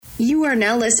You are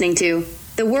now listening to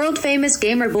the world-famous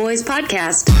Gamer Boyz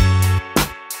podcast.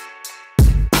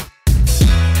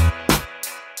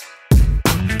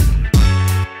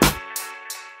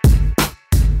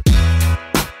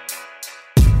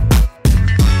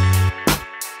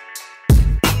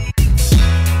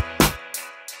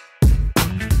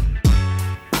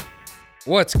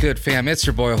 What's good, fam? It's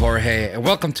your boy Jorge, and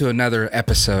welcome to another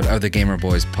episode of the Gamer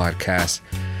Boyz podcast.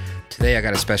 Today I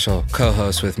got a special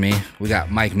co-host with me. We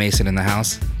got Mike Mason in the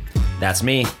house. That's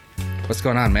me. What's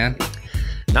going on, man?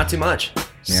 Not too much.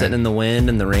 Sitting in the wind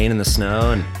and the rain and the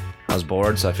snow, and I was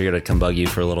bored, so I figured I'd come bug you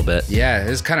for a little bit. Yeah,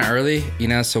 it's kind of early,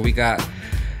 so we got,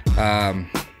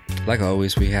 like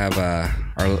always, we have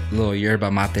our little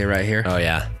yerba mate right here. Oh,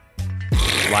 yeah.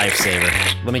 Lifesaver.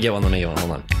 Let me get one.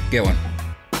 Hold on. Get one.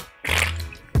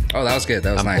 Oh, that was good.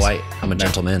 That was nice. I'm polite. I'm a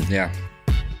gentleman. Yeah.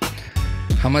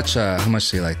 How much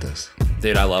do you like this?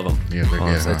 Dude, I love them. Yeah, they're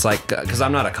good, huh? It's like, because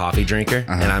I'm not a coffee drinker,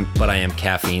 but I am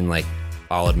caffeine, like,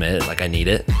 I'll admit it, like I need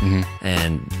it,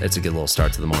 and it's a good little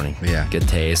start to the morning. Yeah. Good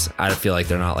taste. I feel like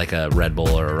they're not like a Red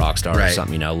Bull or a Rockstar or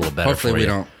something, a little better. Hopefully for we you.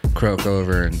 don't croak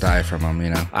over and die from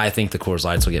them, I think the Coors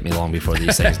Lights will get me long before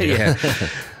these things do.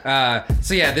 Yeah.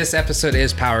 This episode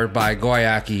is powered by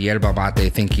Guayaki Yerba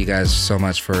Mate. Thank you guys so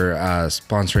much for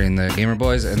sponsoring the Gamer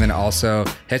Boyz, and then also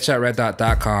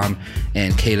headshotreddot.com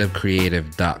and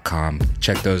calebcreative.com.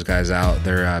 Check those guys out.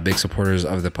 They're big supporters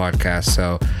of the podcast,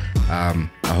 so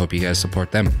I hope you guys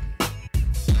support them.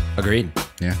 Agreed.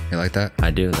 Yeah, you like that?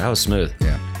 I do. That was smooth.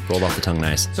 Yeah. Rolled off the tongue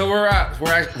nice. So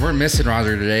we're missing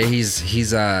Roger today.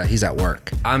 He's at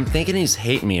work. I'm thinking he's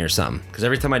hating me or something, because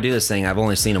every time I do this thing, I've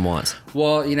only seen him once.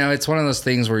 Well, it's one of those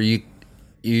things where you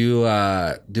do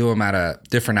them at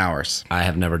different hours. I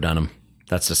have never done them.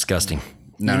 That's disgusting.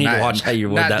 No, you need to watch how you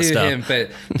word that stuff. Not do him,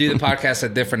 but do the podcast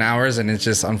at different hours, and it's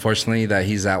just unfortunately that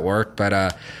he's at work.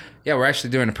 But yeah, we're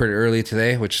actually doing it pretty early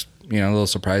today, which a little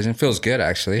surprising. Feels good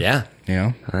actually. Yeah.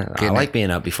 I like being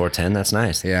up before 10. That's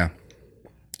nice. Yeah.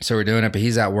 So we're doing it, but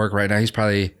he's at work right now. He's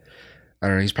probably in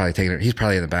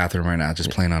the bathroom right now,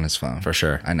 just playing on his phone. For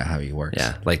sure. I know how he works.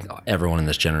 Yeah, like everyone in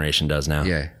this generation does now.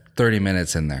 Yeah, 30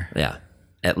 minutes in there. Yeah,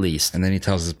 at least. And then he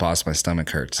tells his boss my stomach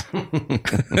hurts.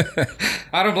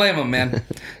 I don't blame him, man.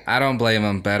 I don't blame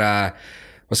him. But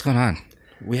what's going on?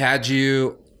 We had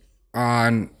you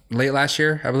on late last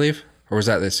year, I believe. Or was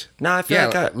that this? No, I feel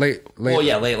like late. Well,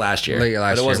 yeah, late last year. But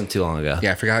it wasn't too long ago.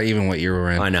 Yeah, I forgot even what year we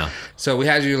were in. I know. So we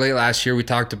had you late last year. We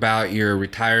talked about your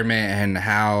retirement and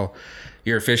how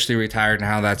you're officially retired and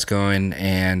how that's going.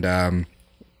 And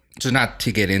so not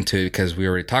to get into it because we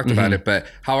already talked about it, but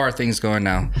how are things going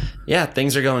now? Yeah,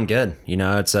 things are going good.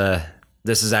 This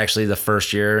is actually the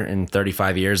first year in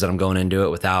 35 years that I'm going into it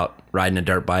without riding a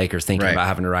dirt bike or thinking about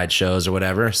having to ride shows or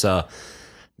whatever. So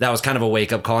that was kind of a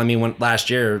wake-up call. I mean, when last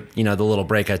year, the little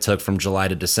break I took from July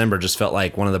to December just felt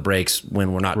like one of the breaks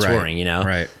when we're not touring,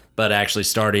 Right. But actually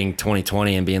starting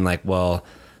 2020 and being like, well,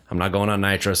 I'm not going on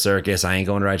Nitro Circus. I ain't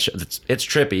going to ride shows. It's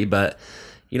trippy, but,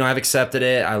 I've accepted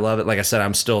it. I love it. Like I said,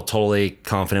 I'm still totally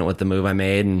confident with the move I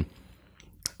made. And,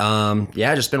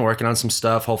 just been working on some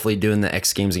stuff, hopefully doing the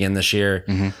X Games again this year.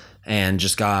 And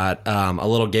just got a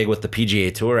little gig with the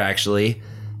PGA Tour, actually.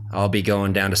 I'll be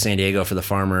going down to San Diego for the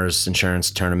Farmers Insurance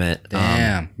Tournament.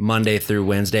 Monday through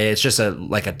Wednesday. It's just a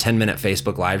 10-minute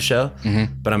Facebook Live show,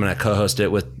 but I'm going to co-host it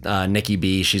with Nikki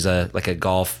B. She's a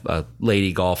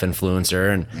lady golf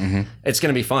influencer, and it's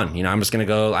going to be fun. I'm just going to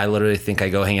go. I literally think I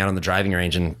go hang out on the driving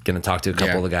range and going to talk to a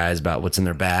couple of the guys about what's in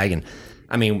their bag. And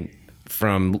I mean,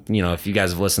 from if you guys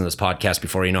have listened to this podcast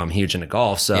before, I'm huge into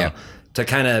golf, so. Yeah. To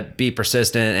kind of be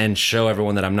persistent and show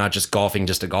everyone that I'm not just golfing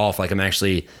just to golf. Like I'm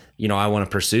actually, I want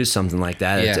to pursue something like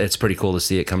that. Yeah. It's pretty cool to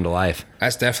see it come to life.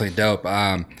 That's definitely dope.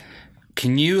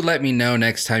 Can you let me know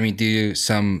next time you do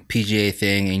some PGA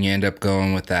thing and you end up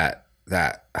going with that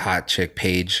hot chick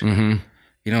Paige? You know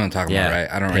what I'm talking about, right?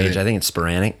 I don't Paige, I think it's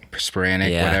Sporanic,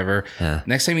 whatever. Yeah.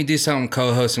 Next time you do something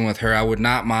co-hosting with her, I would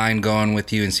not mind going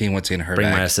with you and seeing what's in her bag.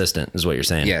 Bring my assistant is what you're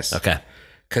saying. Yes. Okay.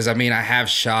 Because, I have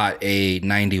shot a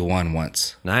 91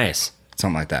 once. Nice.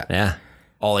 Something like that. Yeah.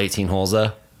 All 18 holes,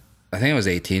 though? I think it was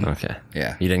 18. Okay.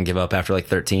 Yeah. You didn't give up after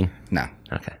 13? No.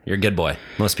 Okay. You're a good boy.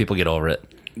 Most people get over it.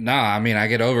 No, I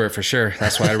get over it for sure.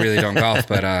 That's why I really don't golf.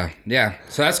 But, yeah.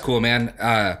 So that's cool, man.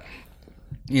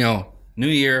 New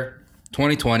year,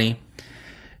 2020.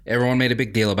 Everyone made a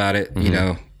big deal about it.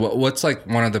 What's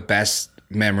one of the best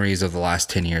memories of the last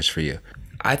 10 years for you?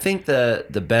 I think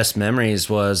the best memories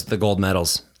was the gold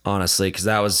medals, honestly, because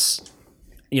that was,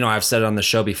 I've said it on the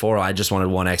show before, I just wanted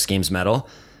one X Games medal.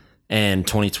 And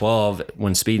 2012,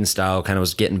 when Speed and Style kind of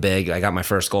was getting big, I got my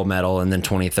first gold medal, and then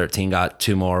 2013 got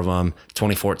two more of them.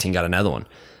 2014 got another one.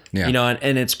 Yeah. You know,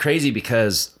 and it's crazy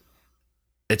because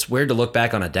it's weird to look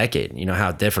back on a decade, you know,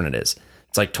 how different it is.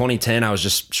 It's like 2010, I was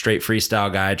just straight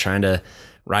freestyle guy trying to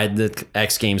ride the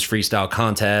X Games freestyle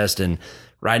contest and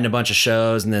riding a bunch of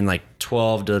shows. And then like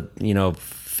 12 to,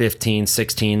 15,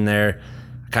 16 there,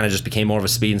 I kind of just became more of a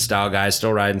speed and style guy,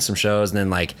 still riding some shows. And then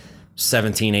like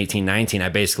 17, 18, 19, I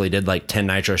basically did like 10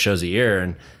 nitro shows a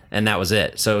year and that was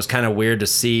it. So it was kind of weird to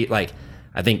see, like,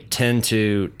 I think 10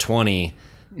 to 20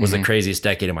 was the craziest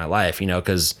decade of my life,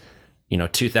 because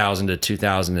 2000 to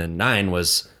 2009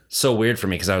 was so weird for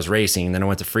me because I was racing, and then I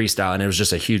went to freestyle, and it was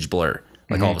just a huge blur.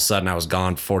 Like all of a sudden I was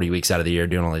gone 40 weeks out of the year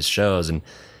doing all these shows, and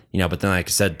but then like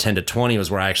I said, 10 to 20 was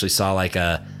where I actually saw like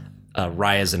a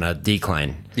rise and a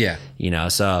decline. Yeah.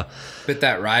 So but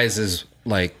that rise is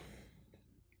like,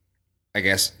 I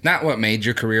guess not what made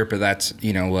your career, but that's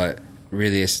what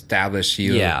really established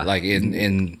you like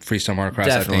in freestyle motocross.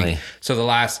 Definitely. I think so. The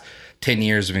last 10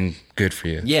 years have been good for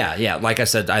you. Yeah. Like I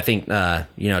said, I think 10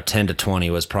 to 20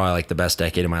 was probably like the best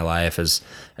decade of my life as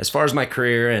far as my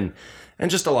career and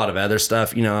just a lot of other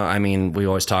stuff. I mean, we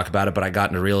always talk about it, but I got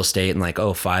into real estate in like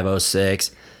 05,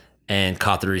 06 and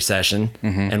caught the recession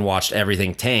and watched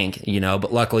everything tank,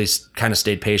 but luckily kind of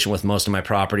stayed patient with most of my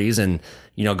properties. And,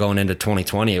 going into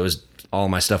 2020, it was all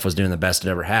my stuff was doing the best it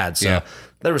ever had. So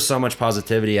there was so much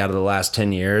positivity out of the last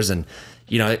 10 years. And,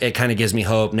 it kind of gives me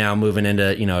hope now moving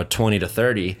into, 20 to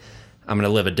 30, I'm going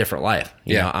to live a different life.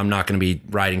 You know, I'm not going to be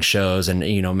riding shows and,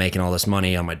 making all this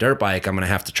money on my dirt bike. I'm going to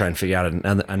have to try and figure out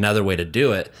another way to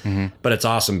do it. But it's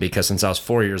awesome because since I was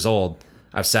 4 years old,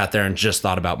 I've sat there and just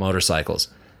thought about motorcycles,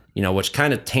 which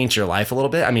kind of taints your life a little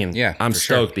bit. I mean, I'm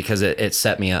stoked because it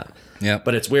set me up. Yeah.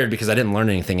 But it's weird because I didn't learn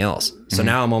anything else. So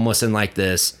now I'm almost in like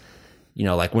this,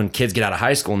 like when kids get out of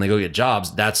high school and they go get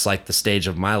jobs, that's like the stage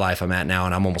of my life I'm at now,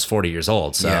 and I'm almost 40 years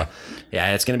old. So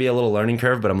yeah, it's going to be a little learning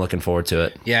curve, but I'm looking forward to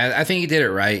it. Yeah, I think you did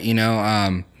it right.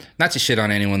 Not to shit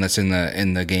on anyone that's in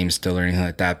the game still or anything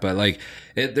like that, but like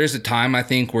there's a time I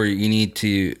think where you need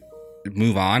to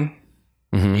move on.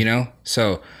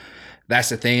 So that's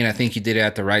the thing, and I think you did it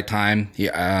at the right time.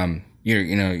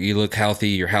 You look healthy.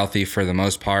 You're healthy for the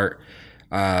most part,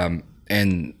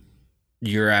 and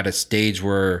you're at a stage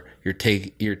where you're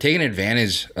taking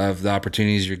advantage of the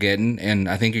opportunities you're getting, and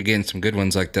I think you're getting some good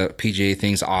ones. Like the PGA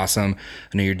thing's awesome.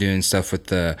 I know you're doing stuff with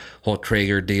the whole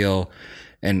Traeger deal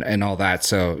and all that.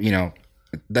 So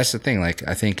that's the thing. Like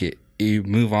I think you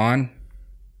move on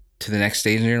to the next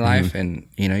stage in your life, and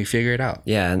you figure it out.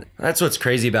 Yeah, and that's what's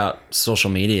crazy about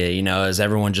social media. Is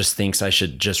everyone just thinks I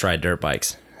should just ride dirt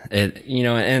bikes.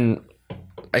 And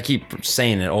I keep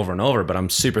saying it over and over, but I'm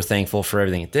super thankful for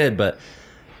everything it did. But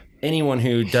anyone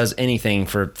who does anything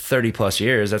for 30 plus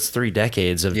years, that's 3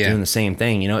 decades of doing the same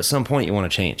thing. At some point you want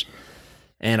to change.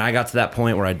 And I got to that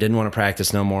point where I didn't want to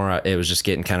practice no more. It was just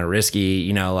getting kind of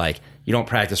risky. Like you don't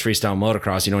practice freestyle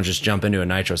motocross. You don't just jump into a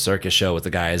nitro circus show with the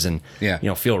guys and,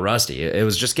 feel rusty. It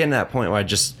was just getting to that point where I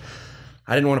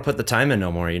didn't want to put the time in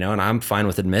no more, and I'm fine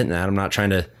with admitting that. I'm not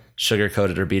trying to sugarcoat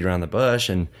it or beat around the bush.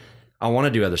 And I want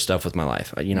to do other stuff with my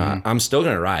life. I'm still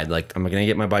going to ride. Like I'm going to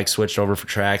get my bike switched over for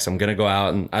tracks. I'm going to go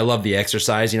out, and I love the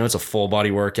exercise. It's a full body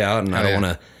workout, and I don't want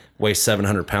to weigh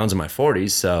 700 pounds in my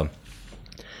 40s. So,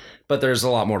 but there's a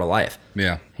lot more to life.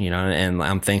 Yeah. And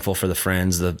I'm thankful for the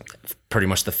friends, pretty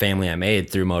much the family I made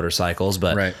through motorcycles,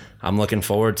 but I'm looking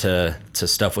forward to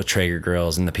stuff with Traeger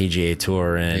grills and the PGA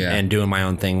Tour and doing my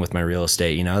own thing with my real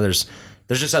estate.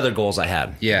 There's just other goals I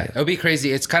had. Yeah, it'll be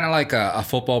crazy. It's kind of like a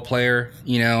football player,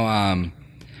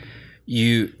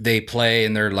 they play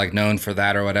and they're like known for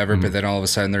that or whatever, but then all of a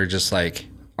sudden they're just like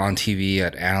on TV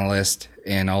at analyst,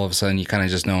 and all of a sudden you kind of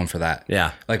just know him for that.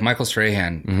 Yeah, like Michael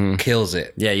Strahan kills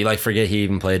it. Yeah, you forget he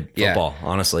even played football,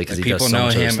 honestly, because people know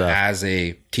him as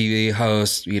a TV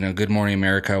host. Good Morning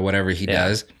America, whatever he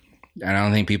does. And I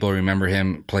don't think people remember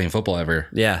him playing football ever.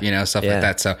 Yeah, stuff like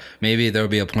that. So maybe there'll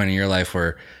be a point in your life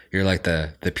where you're like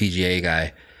the PGA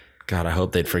guy. God, I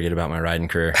hope they'd forget about my riding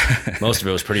career. Most of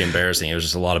it was pretty embarrassing. It was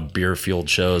just a lot of beer-fueled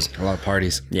shows. A lot of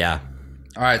parties. Yeah.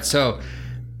 All right, so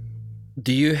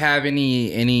do you have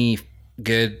any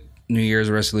good New Year's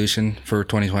resolution for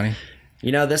 2020?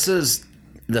 This is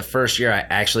the first year I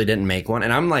actually didn't make one,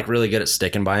 and I'm like really good at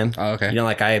sticking by them. Oh, okay.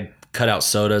 Like I cut out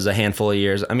sodas a handful of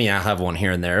years. I mean, I'll have one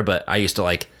here and there, but I used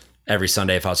to every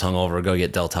Sunday if I was hungover, go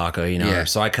get Del Taco,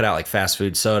 So I cut out fast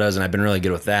food sodas, and I've been really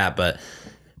good with that. But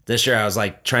this year I was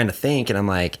trying to think, and I'm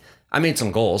I made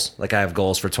some goals. I have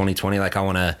goals for 2020. I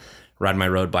want to ride my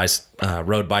road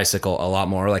bicycle a lot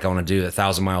more. I want to do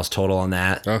 1,000 miles total on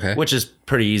that. Okay. Which is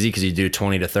pretty easy because you do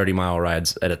 20 to 30 mile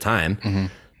rides at a time.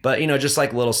 But, just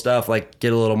little stuff,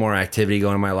 get a little more activity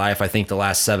going in my life. I think the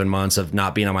last 7 months of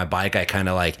not being on my bike, I kind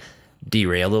of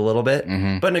derailed a little bit,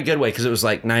 but in a good way, because it was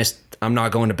like nice. I'm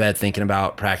not going to bed thinking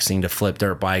about practicing to flip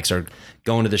dirt bikes or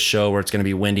going to the show where it's going to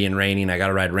be windy and raining. I got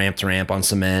to ride ramp to ramp on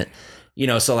cement,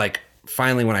 so like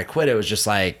finally when I quit, it was just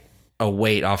like a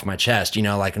weight off my chest,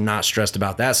 like I'm not stressed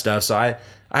about that stuff. So I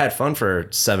had fun for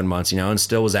 7 months, and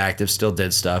still was active, still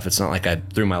did stuff. It's not like I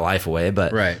threw my life away,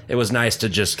 but it was nice to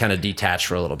just kind of detach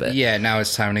for a little bit. Yeah, now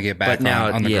it's time to get back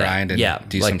on the grind and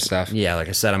do some stuff. Yeah, like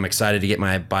I said, I'm excited to get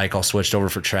my bike all switched over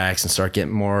for tracks and start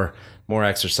getting more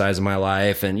exercise in my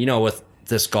life. And, with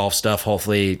this golf stuff,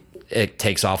 hopefully it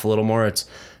takes off a little more.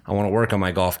 I want to work on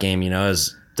my golf game,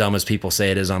 as dumb as people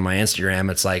say it is on my Instagram.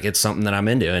 It's like, it's something that I'm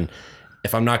into. And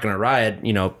if I'm not going to ride,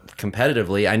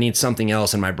 competitively, I need something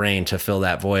else in my brain to fill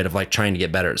that void of like trying to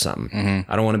get better at something.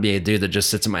 I don't want to be a dude that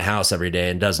just sits in my house every day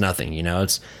and does nothing.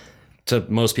 It's to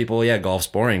most people, golf's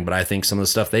boring, but I think some of the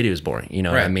stuff they do is boring. You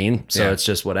know what I mean? So it's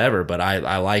just whatever, but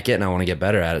I like it and I want to get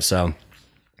better at it. So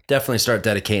definitely start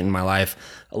dedicating my life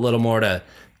a little more to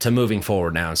moving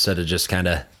forward now instead of just kind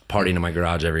of partying in my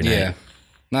garage every night. Yeah.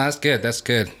 No, that's good. That's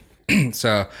good.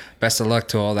 So best of luck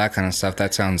to all that kind of stuff.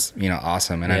 That sounds,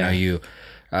 awesome. And I know you,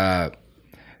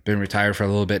 been retired for a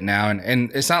little bit now,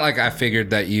 and it's not like I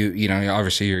figured that you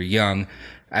obviously you're young.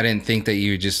 I didn't think that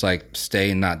you would just like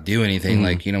stay and not do anything.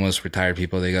 Like, most retired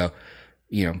people, they go,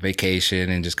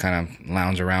 vacation and just kind of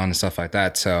lounge around and stuff like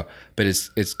that. So, but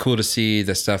it's cool to see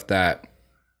the stuff that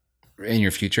in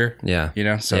your future.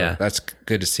 Yeah. So that's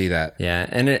good to see that. Yeah.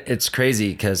 And it's crazy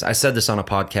because I said this on a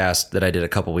podcast that I did a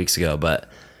couple weeks ago, but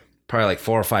probably like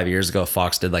 4 or 5 years ago,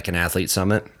 Fox did like an athlete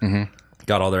summit.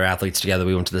 Got all their athletes together.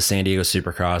 We went to the San Diego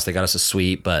Supercross. They got us a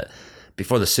suite, but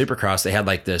before the Supercross, they had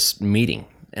like this meeting,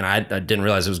 and I didn't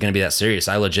realize it was going to be that serious.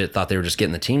 I legit thought they were just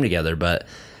getting the team together, but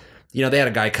they had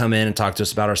a guy come in and talk to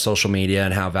us about our social media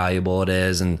and how valuable it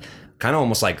is, and kind of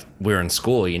almost like we were in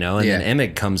school, and then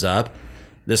Emig comes up.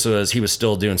 He was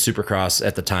still doing Supercross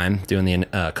at the time, doing the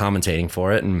commentating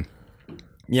for it, and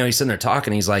he's sitting there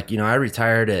talking. He's like, I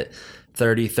retired at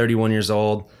 30, 31 years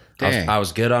old. I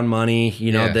was good on money,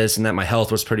 this and that. My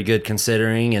health was pretty good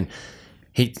considering. And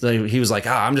he was like,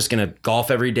 I'm just going to golf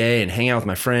every day and hang out with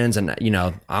my friends. And,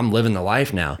 I'm living the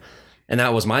life now. And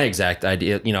that was my exact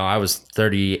idea. I was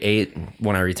 38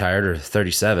 when I retired, or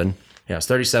 37. Yeah, I was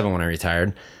 37 when I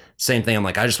retired. Same thing. I'm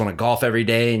like, I just want to golf every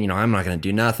day, and, I'm not going to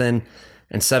do nothing.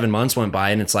 And 7 months went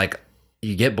by, and it's like,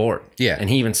 you get bored. Yeah.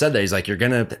 And he even said that. He's like, you're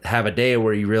going to have a day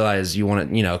where you realize you want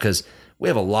to, because we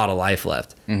have a lot of life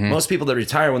left. Most people that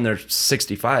retire when they're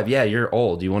 65, you're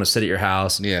old. You want to sit at your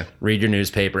house, read your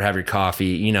newspaper, have your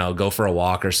coffee, go for a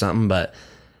walk or something. But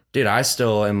dude, I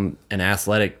still am an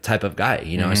athletic type of guy.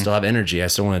 I still have energy. I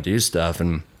still want to do stuff.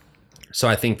 And so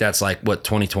I think that's like what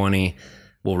 2020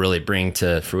 will really bring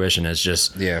to fruition is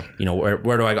just, where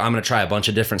do I go? I'm going to try a bunch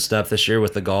of different stuff this year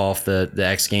with the golf, the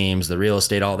X Games, the real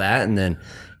estate, all that. And then,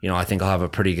 I think I'll have a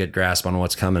pretty good grasp on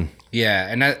what's coming. Yeah.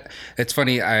 And it's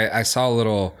funny. I saw a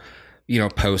little,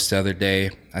 post the other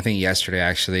day, I think yesterday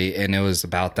actually, and it was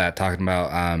about that, talking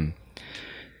about, I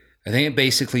think it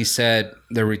basically said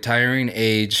the retiring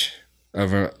age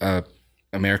of a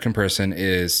American person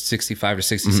is 65 to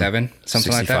 67,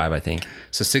 something like that. 65, I think.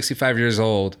 So 65 years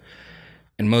old,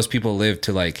 and most people live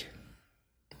to like,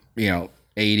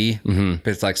 80, but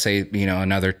it's like, say,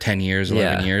 another 10 years,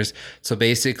 11 years. So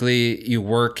basically you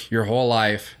work your whole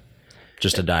life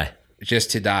just to die.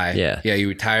 Yeah. You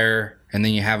retire, and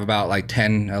then you have about like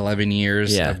 10, 11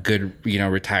 years of good,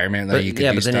 retirement that you can do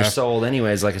but then stuff. you're so old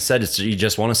anyways. Like I said, you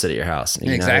just want to sit at your house.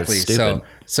 Exactly. So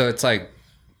it's like,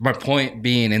 my point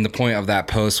being, and the point of that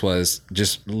post was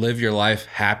just live your life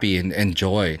happy and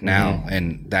enjoy now.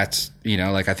 And that's,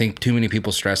 like, I think too many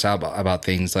people stress out about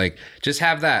things. Like, just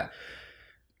have that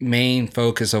main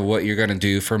focus of what you're going to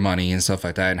do for money and stuff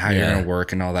like that, and how you're going to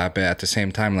work and all that. But at the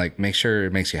same time, like, make sure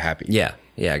it makes you happy. Yeah,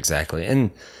 exactly.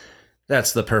 And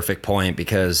that's the perfect point,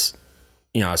 because,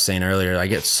 I was saying earlier, I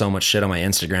get so much shit on my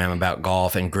Instagram about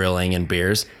golf and grilling and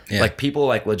beers. Yeah. Like, people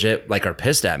like legit like are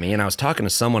pissed at me. And I was talking to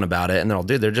someone about it, and they're all,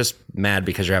 dude, they're just mad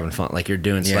because you're having fun. Like, you're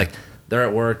doing like, they're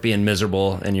at work being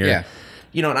miserable, and you're,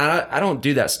 and I don't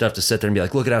do that stuff to sit there and be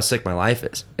like, look at how sick my life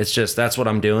is. It's just, that's what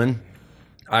I'm doing.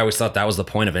 I always thought that was the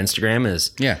point of Instagram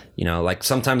is, like,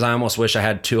 sometimes I almost wish I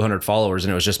had 200 followers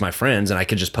and it was just my friends, and I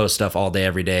could just post stuff all day,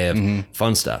 every day of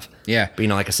fun stuff. Yeah. But,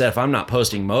 like I said, if I'm not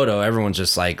posting moto, everyone's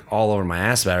just like all over my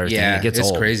ass about everything. Yeah, it's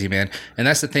old. Crazy, man. And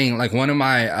that's the thing. Like, one of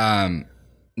my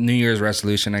New Year's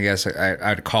resolution, I guess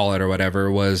I'd call it or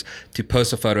whatever, was to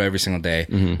post a photo every single day,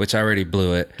 which I already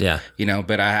blew it. Yeah.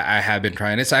 But I have been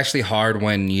trying. It's actually hard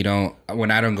when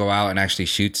I don't go out and actually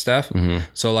shoot stuff.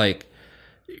 So, like,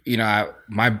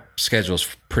 my schedule's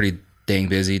pretty dang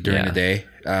busy during the day,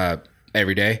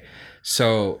 every day.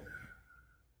 So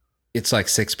it's like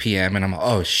 6 p.m. and I'm like,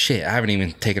 oh shit, I haven't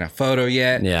even taken a photo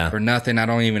yet or nothing. I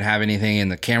don't even have anything in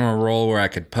the camera roll where I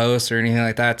could post or anything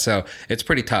like that. So it's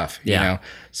pretty tough, you know?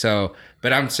 So,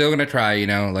 but I'm still going to try, you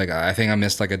know, like I think I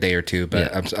missed like a day or two,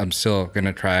 but I'm still going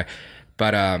to try.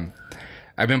 But,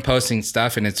 I've been posting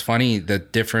stuff and it's funny the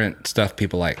different stuff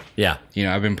people like. Yeah. You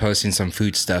know, I've been posting some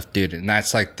food stuff, dude, and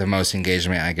that's like the most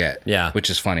engagement I get. Yeah. Which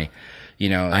is funny. You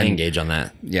know, I engage on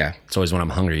that. Yeah. It's always when I'm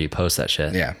hungry, you post that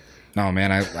shit. Yeah. No,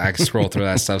 man, I scroll through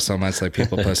that stuff so much, like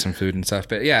people posting food and stuff.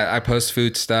 But yeah, I post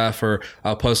food stuff, or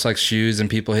I'll post like shoes and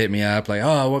people hit me up like,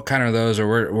 oh, what kind are those?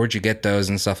 Or where'd you get those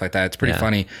and stuff like that. It's pretty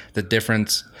funny the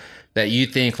difference that you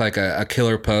think like a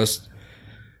killer post.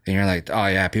 And you're like, oh,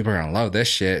 yeah, people are going to love this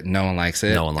shit. No one likes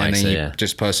it. No one likes it, And then you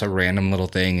just post a random little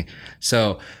thing.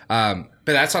 So, but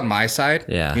that's on my side.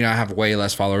 Yeah. You know, I have way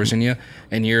less followers than you.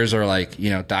 And yours are like,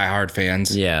 you know, diehard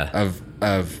fans. Yeah.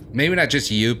 Of maybe not just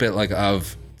you, but like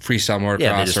of freestyle motocross.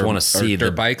 Yeah, they just want to see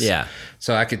dirt bikes. Yeah.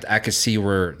 So I could see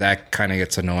where that kind of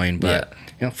gets annoying. But,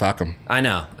 you know, fuck them. I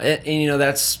know. And, you know,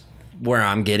 that's where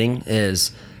I'm getting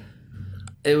is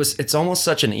it's almost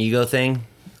such an ego thing.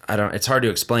 It's hard to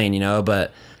explain, you know,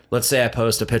 but let's say I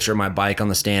post a picture of my bike on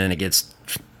the stand and it gets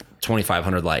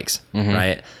 2,500 likes,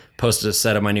 right? Posted a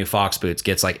set of my new Fox boots,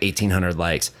 gets like 1,800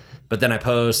 likes. But then I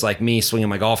post like me swinging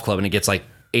my golf club and it gets like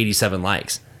 87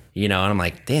 likes, you know? And I'm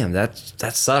like, damn, that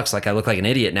sucks. Like I look like an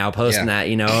idiot now posting that,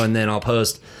 you know? And then I'll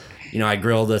post, you know, I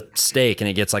grilled a steak and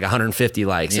it gets like 150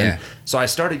 likes. And so I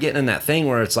started getting in that thing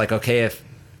where it's like, okay,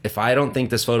 if I don't think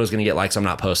this photo is going to get likes, I'm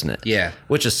not posting it. Yeah.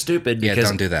 Which is stupid because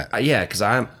don't do that. Because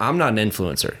I'm not an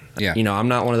influencer. Yeah. You know, I'm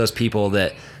not one of those people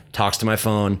that talks to my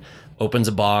phone, opens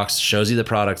a box, shows you the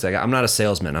products. I'm not a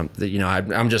salesman.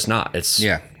 I'm just not.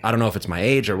 I don't know if it's my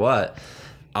age or what.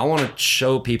 I want to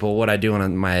show people what I do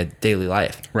in my daily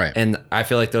life. Right. And I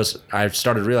feel like I've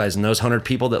started realizing those 100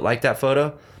 people that like that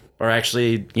photo are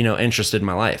actually, you know, interested in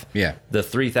my life. Yeah. The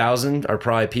 3,000 are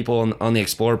probably people on the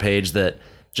Explore page that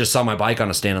just saw my bike on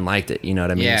a stand and liked it. You know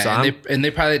what I mean? Yeah, so and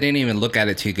they probably didn't even look at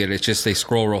it too good. It's just they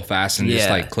scroll real fast and just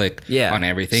like click on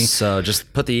everything. So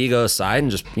just put the ego aside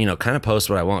and just, you know, kind of post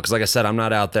what I want. Because like I said, I'm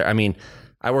not out there. I mean,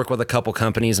 I work with a couple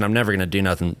companies and I'm never going to do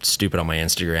nothing stupid on my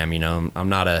Instagram. You know,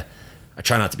 I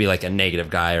try not to be like a negative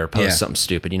guy or post something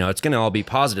stupid. You know, it's going to all be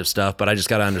positive stuff, but I just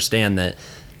got to understand that,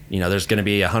 you know, there's going to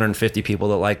be 150 people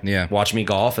that like watch me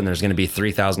golf, and there's going to be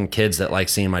 3,000 kids that like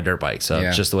seeing my dirt bike. So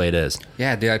it's just the way it is.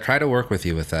 Yeah, dude, I try to work with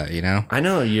you with that, you know? I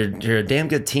know, you're a damn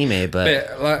good teammate,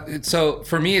 but so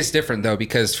for me, it's different, though,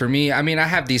 because for me, I mean, I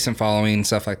have decent following and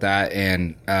stuff like that,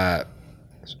 and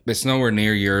it's nowhere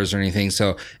near yours or anything,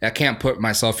 so I can't put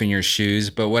myself in your shoes,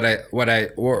 but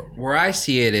where I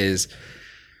see it is,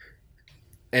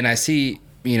 and I see,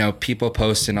 you know, people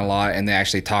posting a lot, and they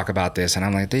actually talk about this, and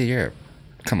I'm like, dude,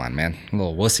 come on, man, a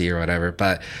little wussy or whatever.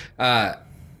 But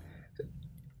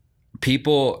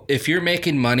people, if you're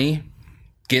making money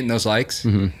getting those likes,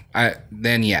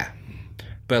 then yeah.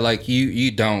 But like you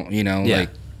don't, you know, like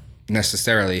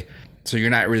necessarily. So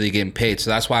you're not really getting paid. So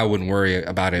that's why I wouldn't worry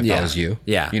about it if I was you.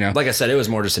 Yeah. You know, like I said, it was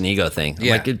more just an ego thing. I'm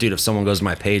like, dude, if someone goes to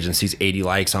my page and sees 80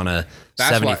 likes on a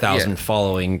 70,000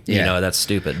 following, you know, that's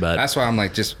stupid. But that's why I'm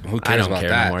like, just who cares about that? I don't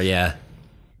care anymore. Yeah.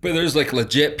 But there's like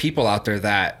legit people out there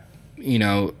that, you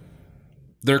know,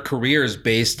 their career is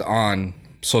based on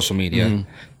social media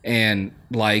and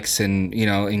likes and, you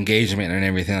know, engagement and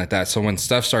everything like that. So when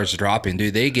stuff starts dropping,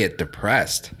 dude, they get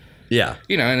depressed. Yeah.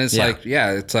 You know, and it's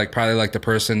it's like probably like the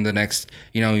person the next,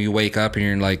 you know, you wake up and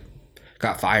you're like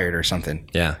got fired or something.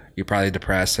 Yeah. You're probably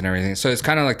depressed and everything. So it's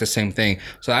kind of like the same thing.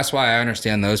 So that's why I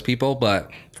understand those people.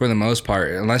 But for the most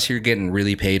part, unless you're getting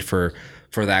really paid for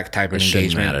that type of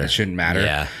engagement, it shouldn't matter.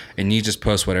 Yeah. And you just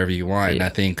post whatever you want. And I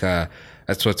think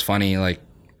that's what's funny. Like,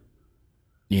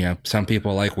 you know, some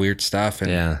people like weird stuff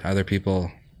and other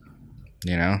people,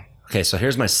 you know. Okay, so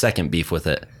here's my second beef with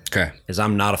it. Okay. Is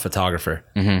I'm not a photographer.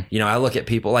 You know, I look at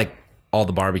people like all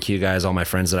the barbecue guys, all my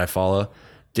friends that I follow.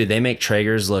 Dude, they make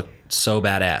Traegers look so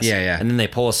badass. Yeah, yeah. And then they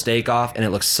pull a steak off and it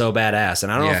looks so badass.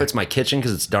 And I don't know if it's my kitchen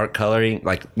because it's dark coloring,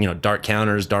 like, you know, dark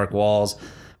counters, dark walls.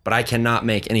 But I cannot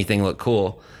make anything look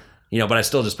cool, you know, but I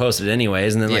still just post it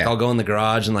anyways. And then like I'll go in the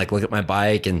garage and like look at my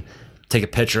bike and take a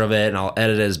picture of it and I'll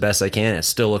edit it as best I can. It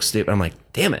still looks stupid. I'm like,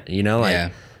 damn it, you know,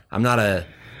 like I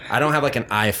don't have like an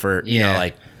eye for, you know,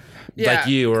 like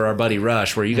you or our buddy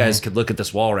Rush, where you guys could look at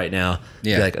this wall right now.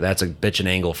 Yeah. Be like, that's a bitchin'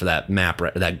 angle for that map,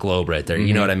 that globe right there.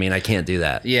 You know what I mean? I can't do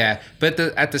that. Yeah. But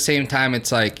at the same time,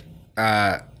 it's like,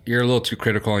 you're a little too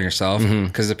critical on yourself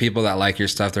because the people that like your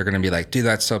stuff, they're going to be like, dude,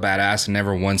 that's so badass, and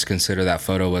never once consider that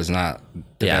photo was not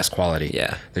the best quality.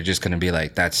 Yeah. They're just going to be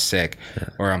like, that's sick. Yeah.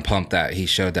 Or I'm pumped that he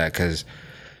showed that because,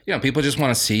 you know, people just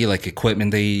want to see like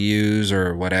equipment they use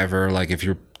or whatever. Like if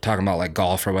you're talking about like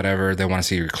golf or whatever, they want to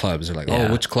see your clubs. They're like,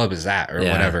 oh, which club is that or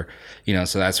whatever, you know.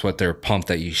 So that's what they're pumped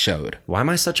that you showed. Why am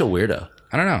I such a weirdo?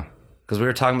 I don't know. Because we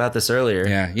were talking about this earlier.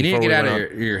 Yeah, you need to get out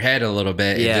of your head a little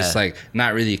bit and just like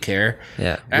not really care.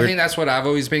 Yeah, I think that's what I've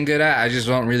always been good at. I just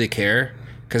don't really care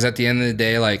because at the end of the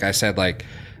day, like I said, like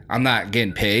I'm not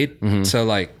getting paid, so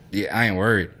like I ain't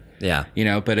worried. Yeah, you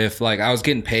know. But if like I was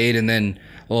getting paid and then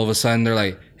all of a sudden they're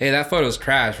like, hey, that photo's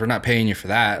trash, we're not paying you for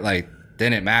that, like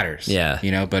then it matters. Yeah,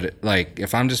 you know. But like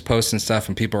if I'm just posting stuff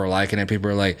and people are liking it, people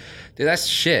are like, dude, that's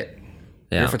shit.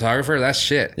 Yeah. You're a photographer? That's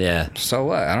shit. Yeah. So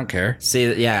what? I don't care.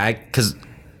 See, yeah, because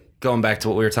going back to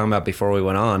what we were talking about before we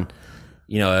went on,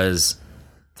 you know, is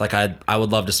like I would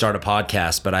love to start a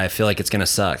podcast, but I feel like it's going to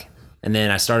suck. And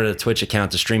then I started a Twitch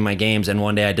account to stream my games, and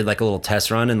one day I did like a little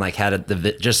test run and like had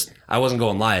I wasn't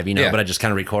going live, you know, but I just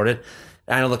kind of recorded.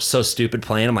 And I looked so stupid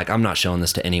playing. I'm like, I'm not showing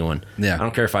this to anyone. Yeah. I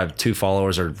don't care if I have 2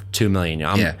 followers or 2 million. You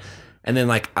know, And then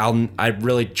like I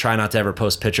really try not to ever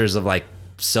post pictures of like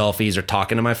selfies or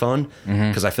talking to my phone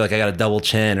because I feel like I got a double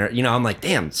chin or, you know, I'm like,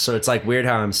 damn. So it's like weird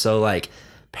how I'm so like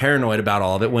paranoid about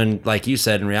all of it when, like you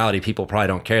said, in reality, people probably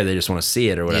don't care. They just want to see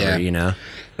it or whatever, you know?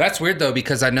 That's weird though,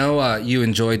 because I know you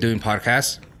enjoy doing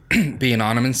podcasts, being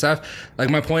on them and stuff.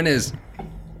 Like my point is,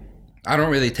 I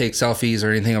don't really take selfies or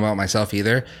anything about myself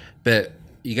either, but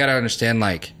you got to understand,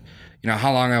 like, you know,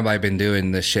 how long have I been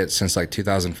doing this shit since like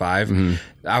 2005?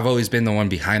 I've always been the one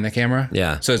behind the camera.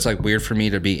 Yeah. So it's like weird for me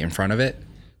to be in front of it.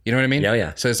 You know what I mean?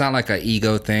 Yeah. So it's not like an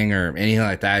ego thing or anything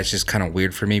like that. It's just kind of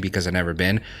weird for me because I've never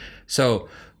been. So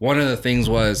one of the things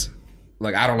was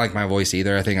like, I don't like my voice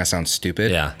either. I think I sound stupid.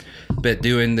 Yeah. But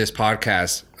doing this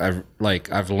podcast,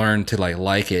 I've learned to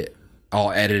like it.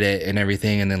 I'll edit it and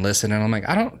everything and then listen. And I'm like,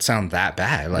 I don't sound that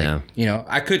bad. Like, you know,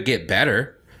 I could get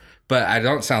better, but I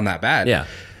don't sound that bad. Yeah.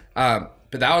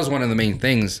 But that was one of the main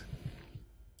things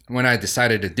when I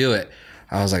decided to do it.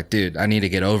 I was like, dude, I need to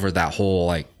get over that whole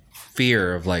like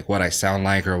fear of like what I sound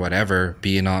like or whatever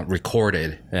being on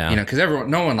recorded. Yeah. You know, because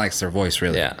no one likes their voice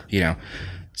really. Yeah. You know,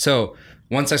 so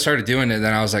once I started doing it,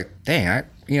 then I was like, dang,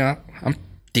 I'm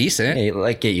decent. Yeah,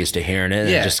 like get used to hearing it. And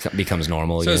it just becomes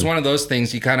normal. So it's one of those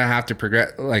things you kind of have to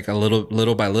progress like a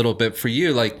little by little bit. For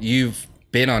you, like you've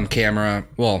been on camera.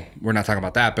 Well, we're not talking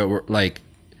about that, but we're like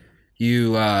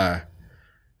you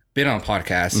been on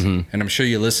podcasts, and I'm sure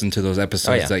you listened to those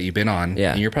episodes that you've been on.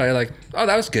 Yeah. And you're probably like, oh,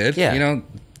 that was good. Yeah. You know,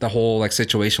 the whole like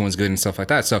situation was good and stuff like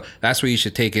that. So that's what you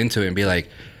should take into it and be like,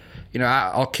 you know,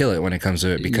 I'll kill it when it comes to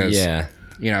it because,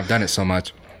 you know, I've done it so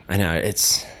much. I know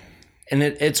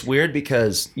it's weird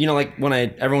because, you know, like when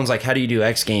everyone's like, how do you do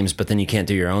X Games, but then you can't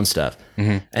do your own stuff?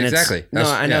 And exactly.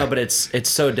 I know, but it's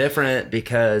so different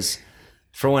because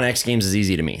for one, X Games is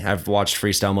easy to me. I've watched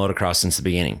freestyle motocross since the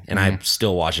beginning, and I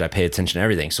still watch it. I pay attention to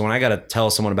everything. So when I got to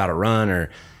tell someone about a run, or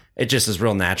it just is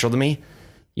real natural to me,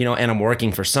 you know, and I'm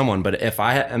working for someone. But if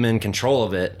I am in control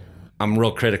of it, I'm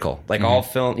real critical. Like I'll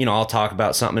film, you know, I'll talk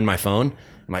about something in my phone.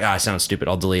 I'm like, I sound stupid.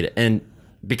 I'll delete it. And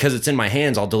because it's in my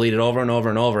hands, I'll delete it over and over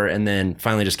and over, and then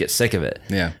finally just get sick of it.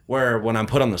 Yeah. Where when I'm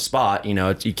put on the spot, you know,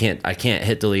 I can't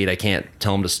hit delete. I can't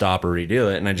tell them to stop or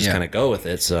redo it, and I just kind of go with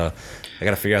it. So I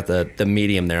got to figure out the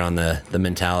medium there on the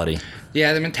mentality.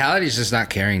 Yeah, the mentality is just not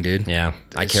caring, dude. Yeah,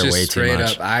 I care way too much. Straight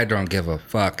up, I don't give a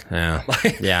fuck. Yeah,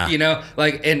 yeah. You know,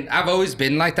 like, and I've always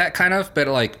been like that kind of, but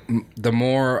like the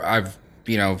more I've,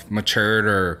 you know, matured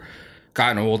or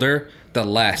gotten older, the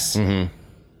less.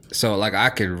 So like I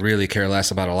could really care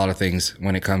less about a lot of things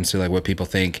when it comes to like what people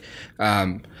think.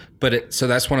 So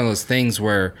that's one of those things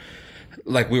where,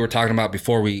 like we were talking about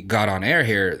before we got on air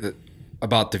here,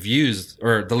 about the views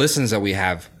or the listens that we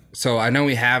have. So I know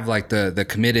we have like the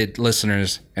committed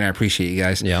listeners, and I appreciate you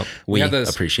guys. Yeah, we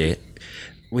appreciate.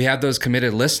 We have those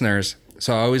committed listeners.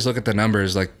 So I always look at the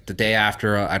numbers like the day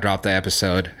after I drop the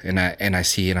episode, and I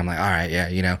see it. I'm like, all right, yeah,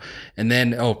 you know. And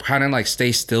then kind of like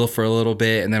stay still for a little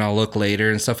bit, and then I'll look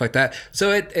later and stuff like that.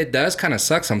 So it does kind of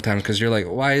suck sometimes because you're like,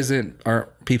 why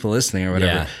aren't people listening or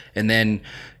whatever? Yeah. And then,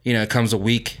 you know, it comes a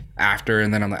week after,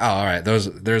 and then I'm like, oh, all right, there's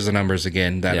the numbers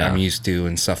again that I'm used to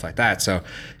and stuff like that. So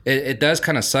it does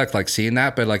kind of suck like seeing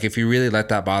that, but like if you really let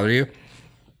that bother you,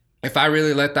 if I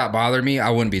really let that bother me,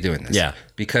 I wouldn't be doing this. Yeah,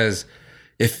 because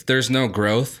if there's no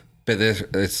growth, but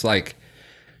it's like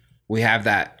we have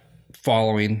that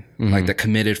following, like the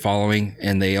committed following,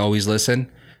 and they always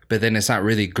listen, but then it's not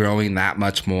really growing that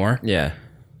much more. Yeah.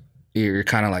 You're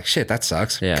kind of like, shit, that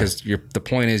sucks. Yeah. Because the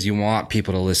point is you want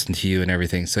people to listen to you and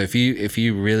everything. So if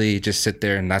you really just sit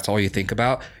there and that's all you think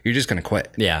about, you're just going to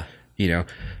quit. Yeah. You know,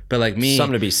 but like me,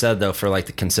 something to be said though for like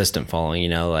the consistent following, you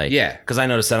know, like, yeah, because I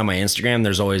noticed that on my Instagram,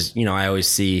 there's always, you know, I always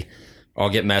see I'll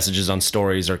get messages on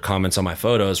stories or comments on my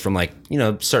photos from like, you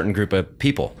know, certain group of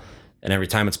people. And every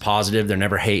time it's positive, they're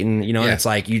never hating, you know, and it's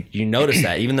like, you notice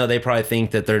that even though they probably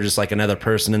think that they're just like another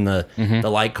person in the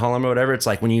like column or whatever. It's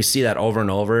like when you see that over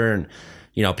and over and,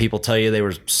 you know, people tell you they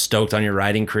were stoked on your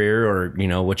writing career or, you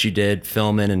know, what you did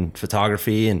filming and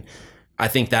photography. And I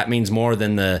think that means more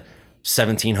than the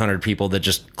 1,700 people that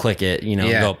just click it, you know,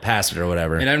 go past it or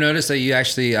whatever. And I've noticed that you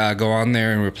actually go on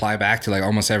there and reply back to like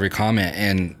almost every comment,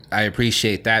 and I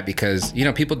appreciate that because, you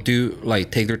know, people do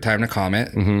like take their time to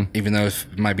comment, even though it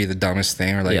might be the dumbest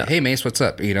thing or like, hey Mace, what's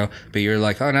up, you know, but you're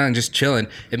like, oh no, I'm just chilling.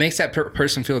 It makes that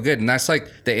person feel good, and that's like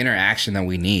the interaction that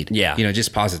we need. You know,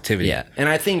 just positivity. And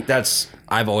I think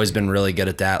I've always been really good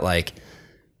at that. Like,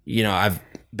 you know,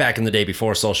 back in the day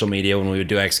before social media, when we would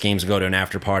do X Games and go to an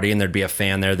after party and there'd be a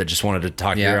fan there that just wanted to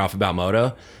talk your ear off about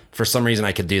moto. For some reason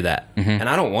I could do that. And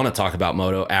I don't want to talk about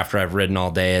moto after I've ridden all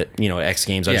day at, you know, X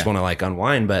Games. I just want to like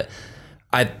unwind. But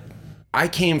I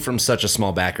came from such a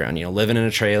small background, you know, living in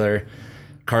a trailer,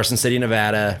 Carson City,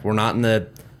 Nevada. We're not in the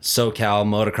SoCal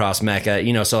motocross mecca,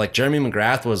 you know, so like Jeremy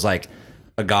McGrath was like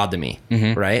a god to me,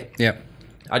 right?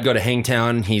 I'd go to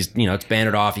Hangtown. He's, you know, it's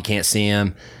banded off. You can't see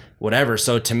him, whatever.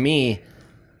 So to me,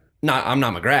 I'm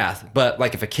not McGrath, but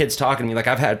like if a kid's talking to me, like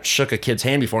I've shook a kid's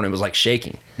hand before and it was like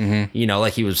shaking, you know,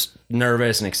 like he was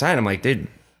nervous and excited. I'm like, dude,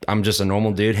 I'm just a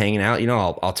normal dude hanging out. You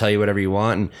know, I'll tell you whatever you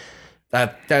want.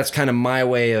 And that's kind of my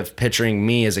way of picturing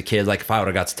me as a kid. Like if I would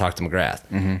have got to talk to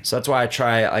McGrath. So that's why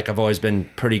I've always been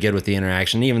pretty good with the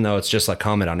interaction, even though it's just like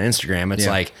comment on Instagram. It's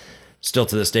like still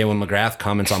to this day when McGrath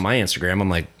comments on my Instagram, I'm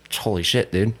like, holy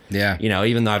shit, dude. You know,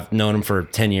 even though I've known him for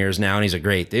 10 years now and he's a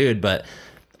great dude, but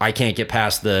I can't get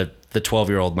past the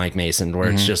 12-year-old Mike Mason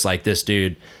where it's just like this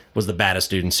dude was the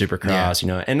baddest dude in Supercross, you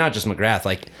know, and not just McGrath,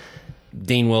 like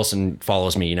Dean Wilson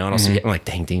follows me, you know, and I'll see it, I'm like,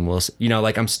 dang, Dean Wilson, you know,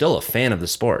 like I'm still a fan of the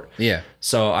sport.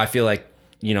 So I feel like,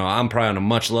 you know, I'm probably on a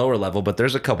much lower level, but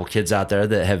there's a couple kids out there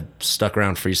that have stuck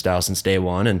around freestyle since day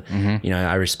one. And, you know,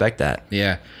 I respect that.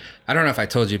 I don't know if I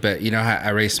told you, but you know how I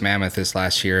raced Mammoth this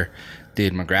last year?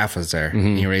 Dude, McGrath was there.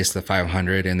 He raced the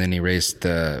 500 and then he raced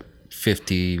the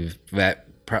 50 vet.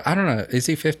 I don't know. Is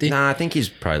he 50? Nah, I think he's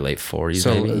probably late 40s.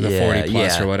 So maybe. the 40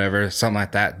 plus or whatever, something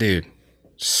like that. Dude,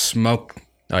 smoked.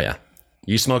 Oh, yeah.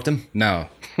 You smoked him? No.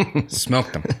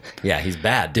 Smoked him. Yeah, he's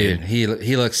bad, dude. He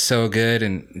looks so good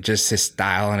and just his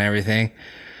style and everything.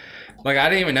 Like, I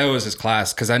didn't even know it was his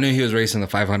class because I knew he was racing the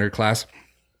 500 class.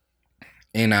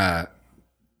 And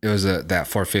it was that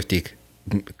 450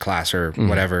 class or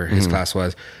whatever his class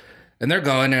was. And they're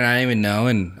going and I didn't even know.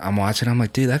 And I'm watching. I'm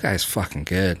like, dude, that guy's fucking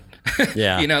good.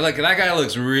 You know, like that guy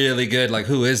looks really good. Like,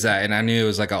 who is that? And I knew it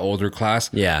was like an older class.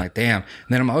 I'm like, damn. And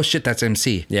then I'm like, oh shit, that's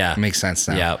MC. It makes sense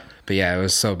now. But yeah, it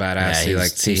was so badass to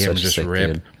like see him just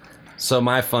rip. Dude. So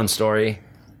my fun story,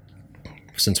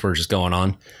 since we're just going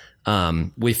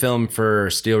on, we filmed for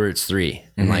Steel Roots 3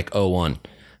 in like 01.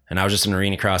 And I was just an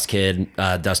arena cross kid.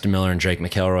 Dustin Miller and Drake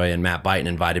McElroy and Matt Byton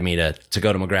invited me to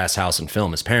go to McGrath's house and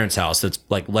film his parents' house. That's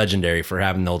like legendary for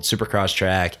having the old Supercross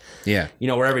track. You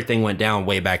know, where everything went down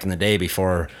way back in the day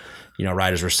before, you know,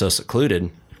 riders were so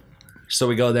secluded. So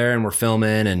we go there and we're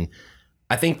filming. And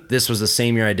I think this was the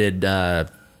same year I did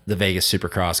the Vegas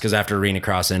Supercross, because after arena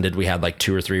cross ended, we had like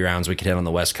 2 or 3 rounds we could hit on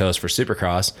the West Coast for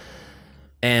Supercross.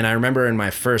 And I remember in my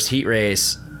first heat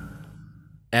race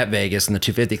at Vegas in the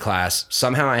 250 class,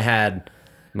 somehow I had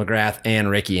McGrath and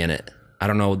Ricky in it. I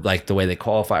don't know, like the way they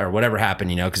qualify or whatever happened,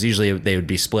 you know, because usually they would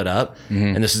be split up.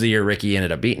 And this is the year Ricky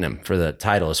ended up beating him for the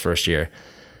title his first year.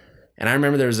 And I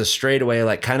remember there was a straightaway,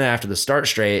 like kind of after the start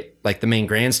straight, like the main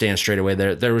grandstand straightaway,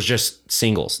 there was just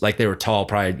singles. Like they were tall,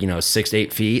 probably, you know, 6 to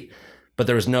 8 feet, but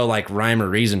there was no like rhyme or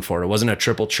reason for it. It wasn't a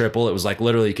triple. It was like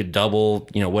literally you could double,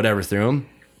 you know, whatever through them.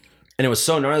 And it was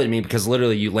so gnarly to me because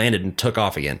literally you landed and took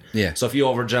off again. So if you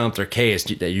overjumped or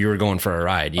cased, you were going for a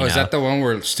ride. You know? Is that the one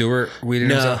where Stewart weeded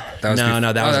himself? That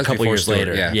was a couple years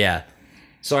later. Yeah.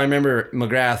 So I remember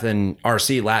McGrath and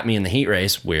RC lapped me in the heat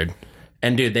race. Weird.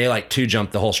 And dude, they like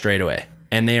 2-jumped the whole straightaway.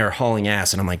 And they are hauling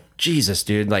ass. And I'm like, Jesus,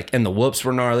 dude. Like, and the whoops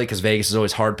were gnarly because Vegas is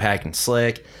always hard packed and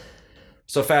slick.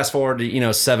 So fast forward to, you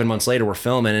know, 7 months later, we're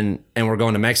filming and we're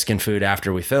going to Mexican food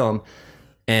after we film.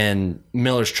 And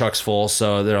Miller's truck's full,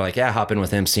 so they're like, yeah, hop in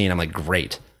with MC. And I'm like,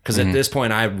 great. Because at this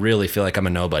point, I really feel like I'm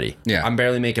a nobody. I'm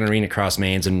barely making arena cross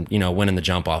mains and, you know, winning the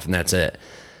jump off, and that's it.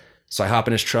 So I hop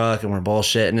in his truck, and we're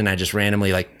bullshitting, and I just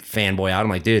randomly, like, fanboy out. I'm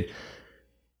like, dude,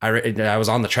 I was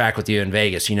on the track with you in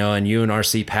Vegas, you know, and you and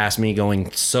RC passed me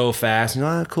going so fast. And,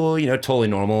 oh, cool, you know, totally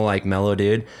normal, like, mellow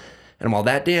dude. And I'm all,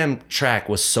 that damn track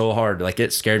was so hard. Like,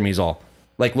 it scared me. He's all,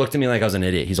 like, looked at me like I was an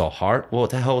idiot. He's all, hard? Well,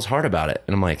 what the hell was hard about it?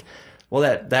 And I'm like,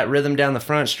 Well, that rhythm down the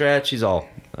front stretch, he's all,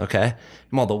 okay.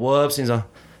 I'm all the whoops. He's all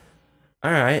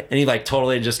right. And he like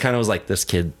totally just kind of was like, this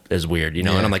kid is weird, you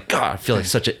know? And I'm like, God, I feel like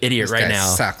such an idiot This right guy now.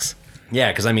 Sucks.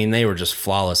 Yeah, because I mean, they were just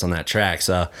flawless on that track.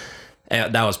 So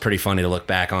that was pretty funny to look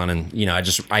back on. And, you know,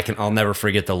 I'll never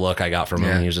forget the look I got from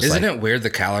him. He was just Isn't it weird the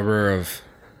caliber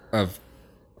of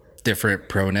different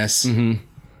proness? Mm-hmm.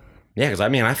 Yeah, because I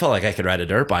mean, I felt like I could ride a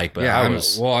dirt bike, but I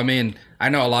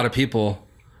know a lot of people,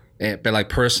 but like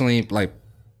personally, like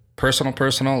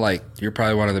personal, like you're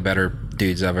probably one of the better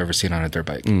dudes I've ever seen on a dirt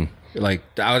bike. Like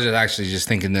I was just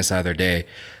thinking this the other day.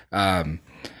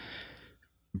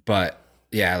 But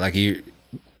yeah, like you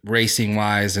racing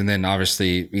wise, and then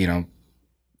obviously, you know,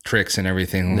 tricks and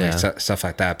everything, like stuff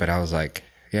like that. But I was like,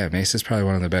 yeah, Mace is probably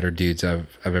one of the better dudes I've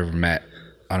ever met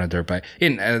on a dirt bike.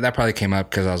 And that probably came up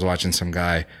because I was watching some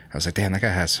guy. I was like, damn, that guy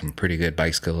has some pretty good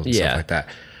bike skills and stuff like that.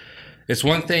 It's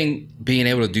one thing being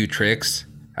able to do tricks,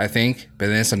 I think, but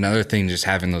then it's another thing just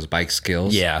having those bike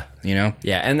skills. Yeah. You know?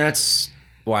 Yeah, and that's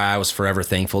why I was forever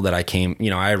thankful that I came, you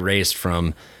know, I raced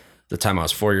from the time I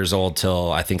was 4 years old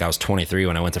till I think I was 23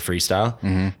 when I went to freestyle.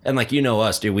 Mm-hmm. And like, you know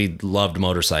us, dude, we loved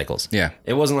motorcycles. Yeah.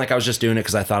 It wasn't like I was just doing it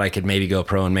because I thought I could maybe go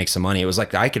pro and make some money. It was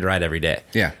like I could ride every day.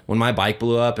 Yeah. When my bike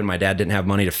blew up and my dad didn't have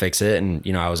money to fix it and,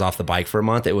 you know, I was off the bike for a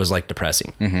month, it was like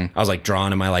depressing. Mm-hmm. I was like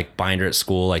drawing in my like binder at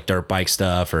school, like dirt bike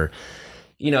stuff or,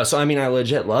 you know, so I mean, I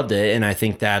legit loved it. And I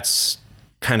think that's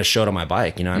kind of showed on my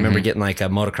bike. You know, I remember getting like a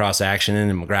motocross action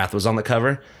and McGrath was on the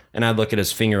cover and I'd look at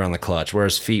his finger on the clutch where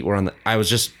his feet were on the, I was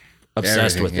just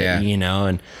obsessed with it, you know?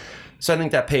 And so I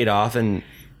think that paid off. And,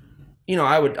 you know,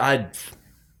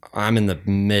 I'm in the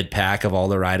mid pack of all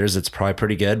the riders. It's probably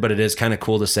pretty good, but it is kind of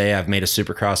cool to say I've made a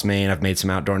supercross main. I've made some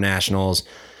outdoor nationals,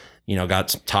 you know,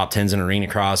 got some top 10s in arena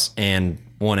cross and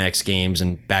won X Games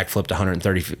and backflipped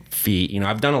 130 feet. You know,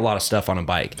 I've done a lot of stuff on a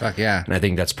bike. Fuck yeah. And I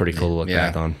think that's pretty cool to look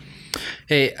back on.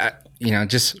 Hey, you know,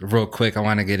 just real quick, I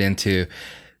want to get into,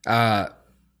 I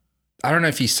don't know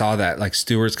if you saw that, like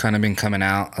Stewart's kind of been coming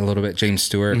out a little bit, James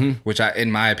Stewart, which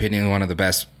in my opinion, one of the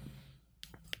best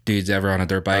dudes ever on a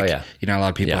dirt bike. Oh, yeah. You know, a lot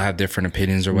of people have different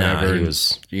opinions or whatever. He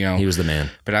was the man.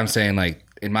 But I'm saying, like,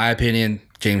 in my opinion,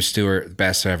 James Stewart,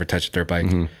 best to ever touch a dirt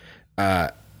bike.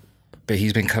 But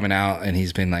he's been coming out and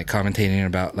he's been like commentating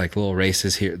about like little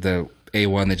races here, the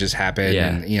A1 that just happened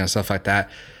and, you know, stuff like that.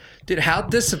 Dude, how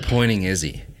disappointing is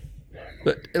he?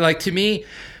 But like to me,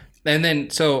 and then,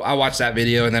 so I watched that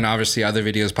video and then obviously other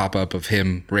videos pop up of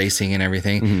him racing and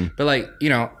everything. But like, you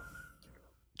know,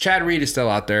 Chad Reed is still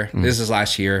out there. This is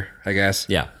last year, I guess.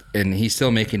 Yeah. And he's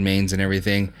still making mains and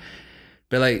everything.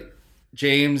 But like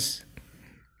James,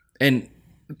 and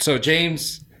so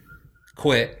James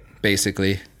quit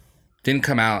basically. Didn't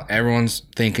come out. Everyone's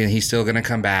thinking he's still going to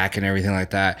come back and everything like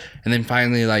that. And then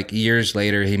finally, like years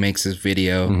later, he makes this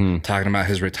video talking about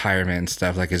his retirement and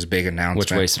stuff, like his big announcement.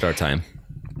 Which wasted our time.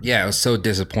 Yeah, it was so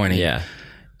disappointing. Yeah.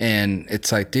 And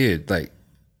it's like, dude, like,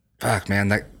 fuck, man,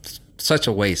 that's such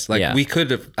a waste. Like, we could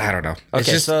have, I don't know. It's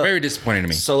just very disappointing to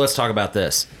me. So let's talk about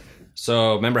this.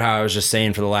 So remember how I was just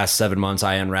saying for the last 7 months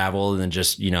I unraveled and then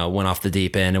just, you know, went off the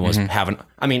deep end and was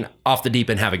off the deep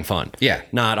end having fun. Yeah.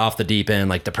 Not off the deep end,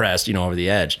 like depressed, you know, over the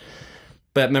edge.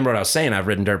 But remember what I was saying? I've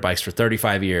ridden dirt bikes for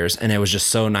 35 years and it was just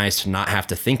so nice to not have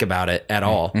to think about it at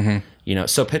all. You know,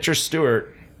 so picture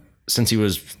Stewart, since he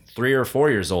was 3 or 4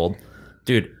 years old,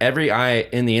 dude, every eye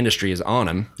in the industry is on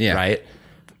him, right?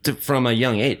 From a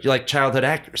young age, like childhood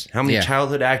actors. How many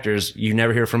childhood actors you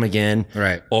never hear from again?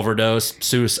 Right. Overdose,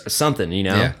 something, you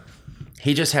know? Yeah.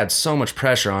 He just had so much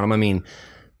pressure on him. I mean,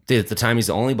 dude, at the time, he's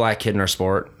the only black kid in our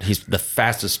sport. He's the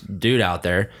fastest dude out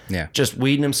there. Yeah. Just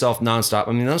weeding himself nonstop.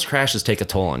 I mean, those crashes take a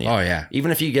toll on you. Oh, yeah. Even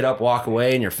if you get up, walk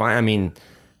away, and you're fine. I mean,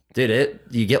 dude,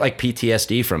 you get like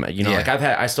PTSD from it. You know, like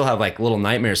I still have like little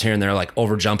nightmares here and there, like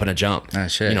over jumping a jump. Oh,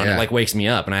 shit. You know, and it like wakes me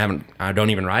up and I don't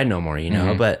even ride no more, you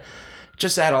know? But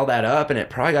just add all that up and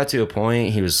it probably got to a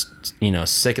point he was, you know,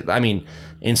 sick. I mean,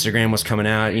 Instagram was coming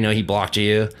out, you know, he blocked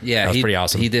you. Yeah. That was pretty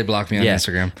awesome. He did block me on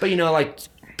Instagram. But, you know, like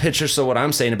picture. So what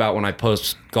I'm saying about when I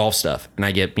post golf stuff and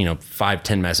I get, you know,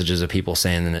 5-10 messages of people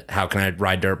saying, how can I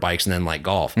ride dirt bikes and then like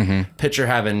golf? Picture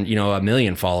having, you know, 1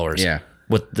 million followers. Yeah.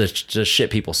 With the shit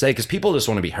people say, because people just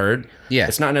want to be heard. Yeah.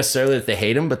 It's not necessarily that they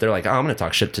hate him, but they're like, oh, I'm going to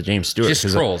talk shit to James Stewart. Just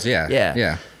trolls.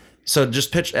 Yeah. So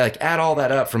just add all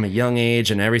that up from a young age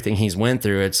and everything he's went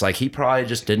through. It's like he probably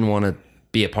just didn't want to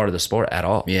be a part of the sport at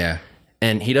all. Yeah.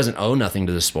 And he doesn't owe nothing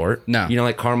to the sport. No. You know,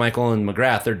 like Carmichael and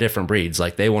McGrath, they're different breeds.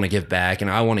 Like they want to give back and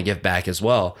I want to give back as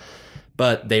well.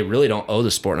 But they really don't owe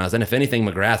the sport nothing. If anything,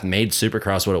 McGrath made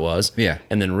Supercross what it was. Yeah.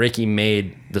 And then Ricky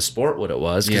made the sport what it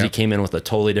was because he came in with a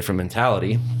totally different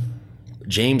mentality.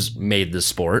 James made the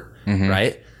sport,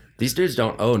 right? These dudes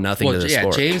don't owe nothing to the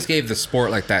sport. James gave the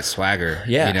sport like that swagger.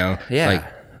 Yeah. You know? Yeah. Like,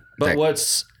 but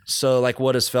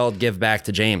what does Feld give back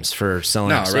to James for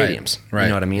selling out stadiums? Right. You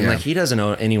know what I mean? Yeah. Like, he doesn't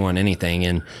owe anyone anything.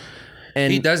 And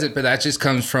he doesn't, but that just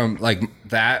comes from like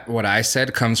that. What I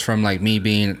said comes from like me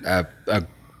being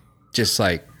just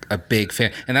like a big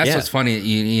fan. And that's what's funny.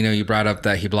 You know, you brought up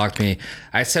that he blocked me.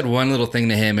 I said one little thing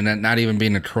to him and not even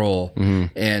being a troll.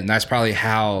 And that's probably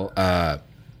how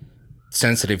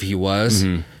sensitive he was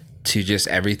to just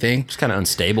everything. Just kind of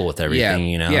unstable with everything,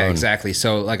 you know? Yeah, exactly.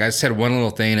 So like I said one little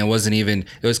thing, and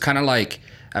it was kind of like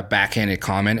a backhanded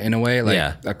comment in a way,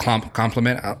 like a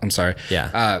compliment. I'm sorry.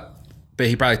 Yeah. But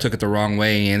he probably took it the wrong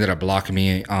way. He ended up blocking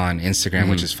me on Instagram,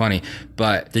 which is funny.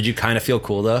 But did you kind of feel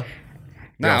cool though?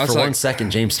 No, for 1 second,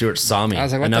 James Stewart saw me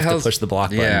enough to push the block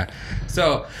button. Yeah.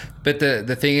 So, but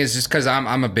the thing is, just because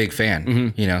I'm a big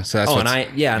fan, you know. So that's I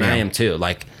am too.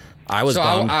 Like, I was. So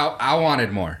bummed. I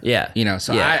wanted more. Yeah. You know.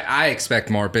 So I expect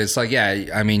more, but it's like,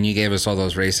 I mean, you gave us all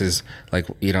those races. Like,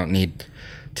 you don't need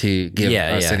to give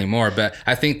us any more. But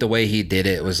I think the way he did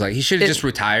it was like he should have just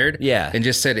retired. Yeah. And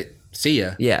just said it. See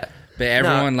ya. Yeah. But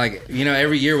everyone, like, you know,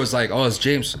 every year was like, oh, it's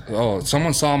James. Oh,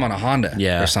 someone saw him on a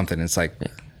Honda or something. It's like,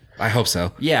 I hope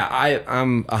so. Yeah,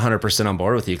 I'm 100% on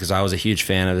board with you because I was a huge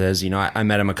fan of his. You know, I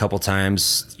met him a couple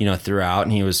times, you know, throughout,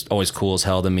 and he was always cool as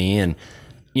hell to me. And,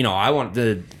 you know, I wanted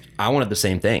the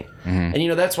same thing. And, you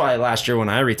know, that's why last year when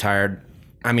I retired,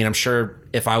 I mean, I'm sure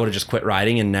if I would have just quit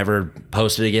riding and never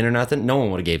posted again or nothing, no one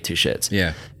would have gave two shits.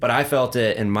 Yeah. But I felt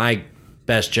it in my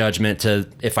best judgment to,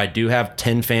 if I do have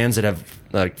 10 fans that have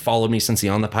like followed me since the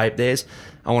On the Pipe days,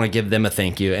 I want to give them a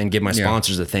thank you and give my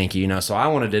sponsors a thank you, you know. So I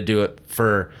wanted to do it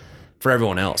for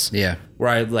everyone else. Yeah. Where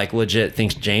I like legit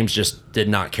think James just did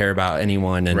not care about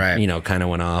anyone and, you know, kind of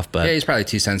went off. But he's probably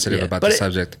too sensitive about the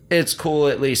subject. It's cool,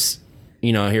 at least,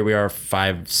 you know, here we are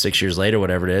 5-6 years later,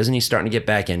 whatever it is, and he's starting to get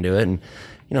back into it. And,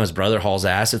 you know, his brother hauls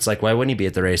ass. It's like, why wouldn't he be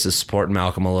at the races supporting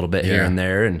Malcolm a little bit here and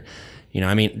there? And, you know,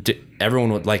 I mean,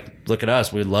 everyone would like, look at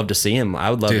us. We'd love to see him. I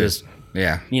would love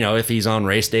to, you know, if he's on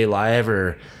race day live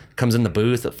or comes in the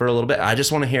booth for a little bit. I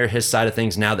just want to hear his side of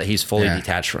things now that he's fully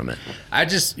detached from it. I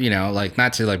just, you know, like,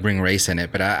 not to like bring race in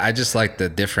it, but I just like the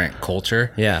different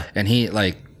culture. Yeah. And he,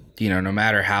 like, you know, no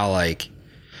matter how, like,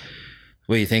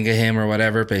 what you think of him or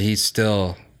whatever, but he's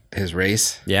still his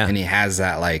race. Yeah. And he has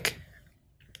that, like,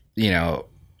 you know,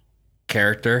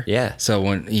 character. Yeah. So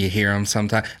when you hear him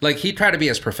sometimes, like, he tried to be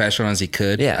as professional as he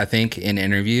could, I think, in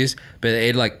interviews, but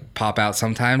it'd like pop out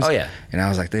sometimes. Oh yeah. And I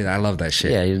was like, dude, I love that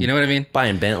shit. Yeah. You know what I mean?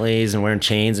 Buying Bentleys and wearing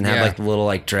chains and have like the little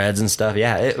like dreads and stuff.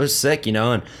 Yeah. It was sick, you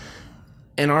know,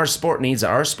 and our sport needs it.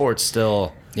 Our sport's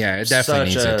still it definitely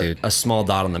needs it, dude. A small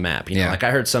dot on the map. You know, like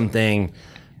I heard something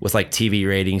with like TV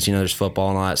ratings, you know, there's football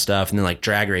and all that stuff. And then like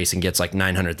drag racing gets like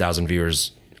 900,000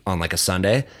 viewers on like a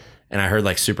Sunday. And I heard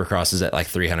like Supercross is at like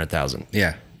 300,000.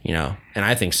 Yeah. You know, and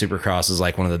I think Supercross is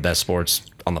like one of the best sports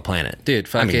on the planet. Dude,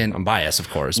 fucking. I mean, I'm biased, of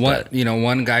course. But you know,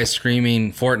 one guy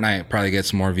screaming Fortnite probably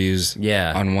gets more views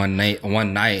on one night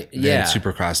than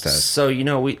Supercross does. So, you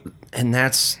know,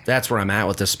 that's where I'm at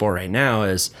with this sport right now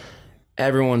is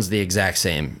everyone's the exact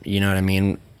same. You know what I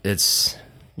mean? It's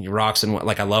Roxon,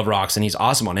 like I love Roxon. He's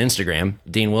awesome on Instagram.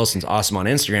 Dean Wilson's awesome on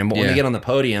Instagram. But when they get on the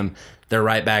podium, they're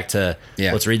right back to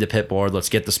let's read the pit board. Let's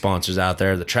get the sponsors out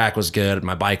there. The track was good.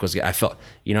 My bike was good. I felt,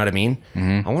 you know what I mean?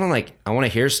 I want to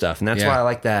hear stuff. And that's why I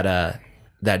like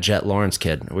that Jet Lawrence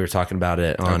kid. We were talking about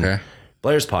it on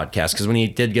Blair's podcast. Cause when he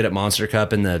did get at Monster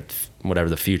Cup in the, whatever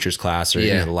the futures class or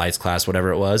the lights class,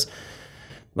 whatever it was,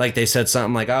 like they said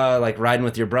something like, oh, like riding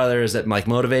with your brother, is that like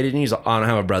motivated? And he's like, oh, I don't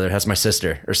have a brother, that's my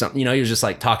sister or something. You know, he was just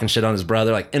like talking shit on his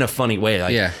brother, like in a funny way.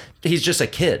 Like he's just a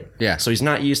kid. Yeah. So he's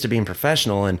not used to being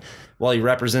professional. And while he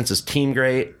represents his team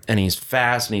great and he's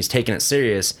fast and he's taking it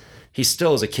serious, he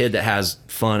still is a kid that has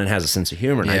fun and has a sense of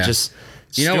humor. And I just,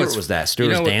 Stuart was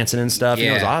dancing and stuff. And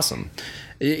it was awesome.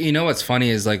 You know, what's funny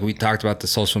is like, we talked about the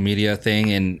social media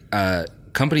thing and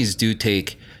companies do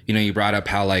take, you know, you brought up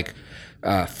how like,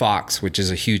 Fox, which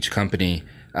is a huge company,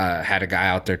 had a guy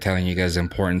out there telling you guys the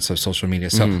importance of social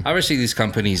media. So obviously these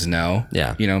companies know,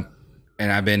 you know,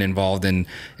 and I've been involved in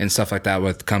stuff like that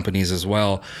with companies as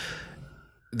well.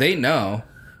 They know.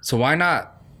 So why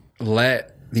not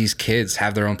let these kids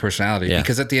have their own personality?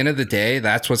 Because at the end of the day,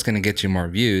 that's what's going to get you more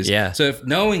views. So if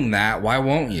knowing that, why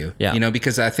won't you? You know,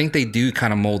 because I think they do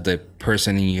kind of mold the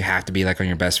person and you have to be like on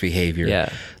your best behavior.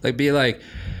 Like be like,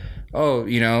 oh,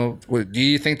 you know, do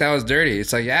you think that was dirty?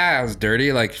 It's like, yeah, it was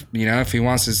dirty. Like, you know, if he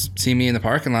wants to see me in the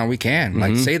parking lot, we can.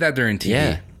 Like, say that during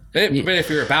TV. But if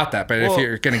you're about that, if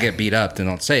you're going to get beat up, then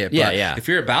don't say it. But if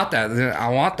you're about that, then I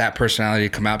want that personality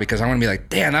to come out because I want to be like,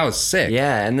 damn, that was sick.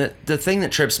 Yeah, and the thing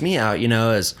that trips me out, you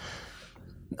know, is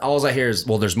all I hear is,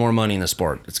 well, there's more money in the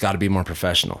sport. It's got to be more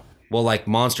professional. Well, like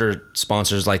Monster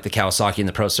sponsors like the Kawasaki and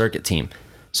the Pro Circuit team.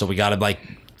 So we got to like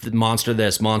Monster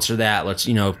this, Monster that. Let's,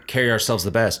 carry ourselves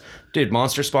the best. Dude,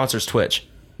 Monster sponsors Twitch.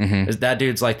 Mm-hmm. That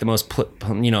dude's like the most,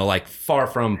 like far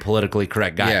from politically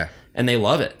correct guy. Yeah. And they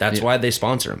love it. That's why they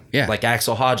sponsor him. Yeah. Like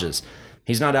Axel Hodges.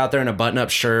 He's not out there in a button-up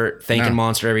shirt thanking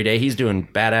Monster every day. He's doing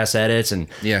badass edits and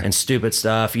stupid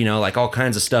stuff, like all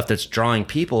kinds of stuff that's drawing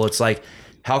people. It's like,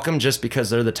 how come just because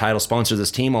they're the title sponsor of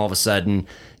this team, all of a sudden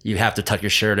you have to tuck your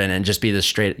shirt in and just be this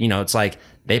straight, it's like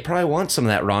they probably want some of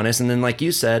that rawness. And then like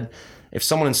you said, if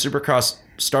someone in Supercross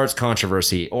starts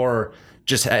controversy or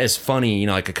just is funny,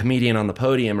 like a comedian on the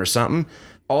podium or something,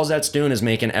 all that's doing is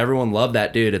making everyone love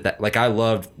that dude. At that, like I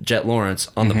loved Jet Lawrence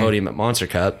on the podium at Monster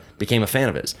Cup, became a fan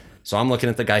of his. So I'm looking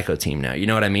at the Geico team now. You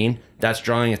know what I mean? That's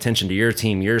drawing attention to your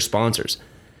team, your sponsors.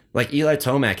 Like Eli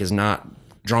Tomac is not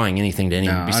drawing anything to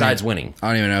anyone besides winning. I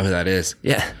don't even know who that is.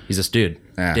 Yeah, he's this dude.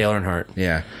 Yeah. Dale Earnhardt.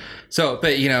 Yeah. So,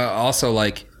 but also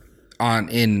like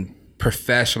in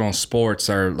professional sports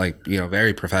are like,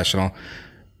 very professional.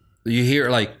 You hear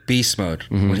like beast mode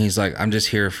when he's like, I'm just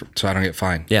here so I don't get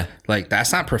fined. Yeah. Like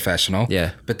that's not professional.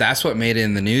 Yeah. But that's what made it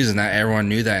in the news and that everyone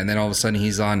knew that. And then all of a sudden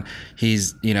he's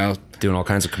doing all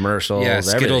kinds of commercials. Yeah.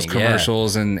 Skittles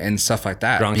commercials and stuff like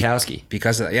that. Gronkowski.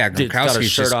 Because of that. Yeah. Dude's got his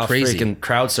Gronkowski's shirt just off crazy. freaking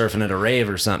crowd surfing at a rave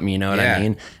or something. You know what I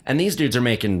mean? And these dudes are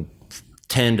making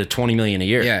 10 to 20 million a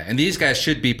year. Yeah. And these guys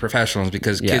should be professionals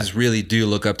because kids really do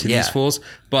look up to these fools,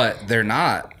 but they're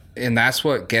not. And that's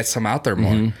what gets them out there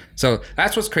more. So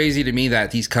that's what's crazy to me,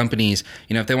 that these companies,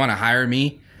 if they want to hire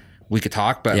me, we could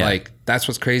talk, but like that's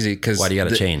what's crazy because why do you got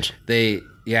to change? They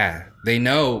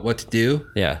know what to do.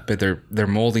 Yeah, but they're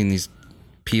molding these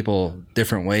people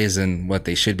different ways than what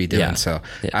they should be doing. Yeah. So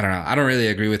I don't know. I don't really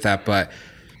agree with that, but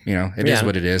it is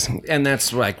what it is. And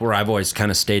that's like where I've always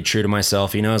kind of stayed true to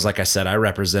myself. Is like I said,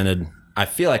 I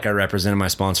feel like I represented my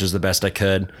sponsors the best I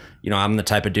could. I'm the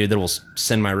type of dude that will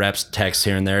send my reps texts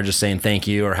here and there just saying thank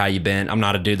you or how you been. I'm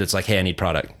not a dude that's like, hey, I need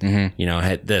product,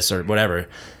 hey, this or whatever.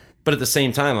 But at the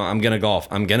same time, I'm going to golf.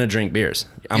 I'm going to drink beers.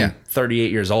 I'm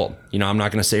 38 years old. I'm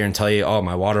not going to sit here and tell you, oh,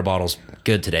 my water bottle's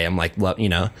good today. I'm like,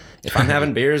 if I'm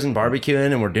having beers and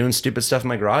barbecuing and we're doing stupid stuff in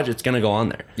my garage, it's going to go on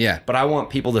there. Yeah. But I want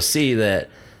people to see that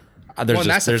there's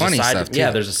funny a side. Stuff too.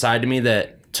 Yeah, there's a side to me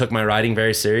that took my riding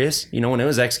very serious. When it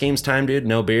was X Games time, dude,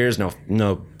 no beers,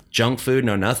 no junk food,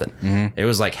 no nothing. It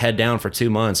was like head down for 2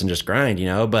 months and just grind,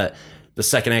 but the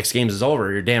second X Games is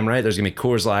over, you're damn right there's gonna be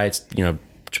Coors Lights,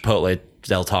 Chipotle,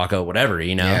 Del Taco, whatever,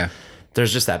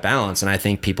 there's just that balance, and I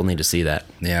think people need to see that.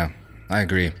 Yeah, I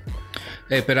agree.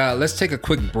 Hey, but let's take a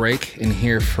quick break and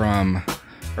hear from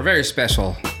our very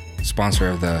special sponsor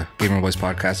of the Gamer Boys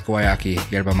podcast, Guayaki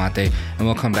Yerba Mate, and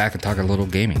we'll come back and talk a little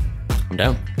gaming. I'm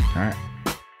down. All right.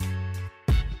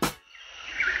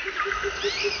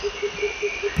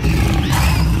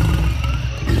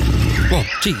 Whoa,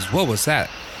 geez, what was that?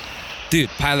 Dude,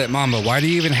 Pilot Mamba, why do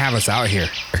you even have us out here?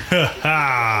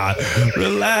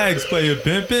 Relax, player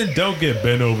pimpin'. Don't get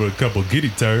bent over a couple giddy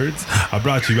turds. I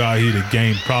brought you out here to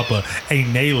gain proper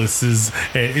analysis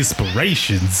and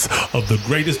inspirations of the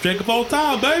greatest drink of all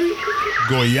time, baby.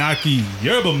 Guayaki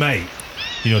Yerba Mate.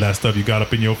 That stuff you got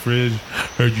up in your fridge?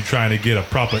 Heard you trying to get a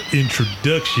proper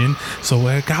introduction, so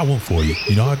I got one for you.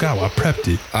 I got one. I prepped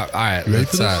it. All right,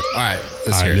 let's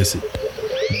hear it. Listen.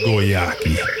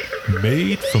 Guayaki.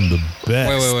 Made from the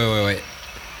best. Wait.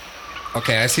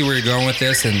 Okay, I see where you're going with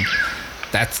this, and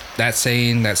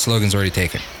that slogan's already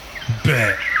taken.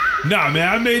 Bet. Nah, man,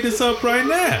 I made this up right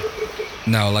now.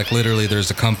 No, like literally there's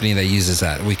a company that uses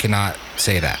that. We cannot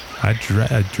say that. I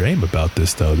dream about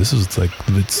this, though. This is like,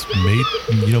 it's made,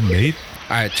 made.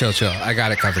 All right, chill. I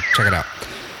got it covered. Check it out.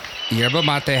 Yerba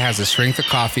Mate has the strength of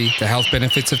coffee, the health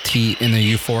benefits of tea, and the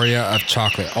euphoria of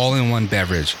chocolate, all in one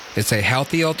beverage. It's a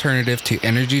healthy alternative to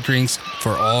energy drinks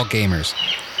for all gamers.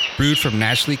 Brewed from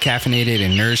naturally caffeinated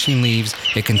and nourishing leaves,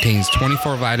 it contains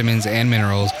 24 vitamins and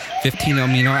minerals, 15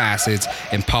 amino acids,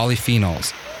 and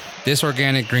polyphenols. This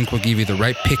organic drink will give you the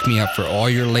right pick-me-up for all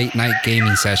your late-night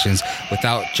gaming sessions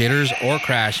without jitters or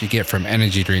crash you get from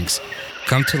energy drinks.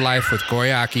 Come to life with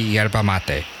Guayaki Yerba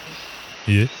Mate.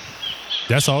 Yeah.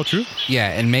 That's all true?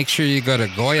 Yeah, and make sure you go to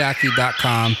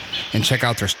goyaki.com and check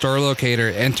out their store locator,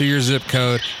 enter your zip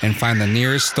code, and find the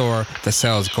nearest store that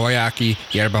sells Guayaki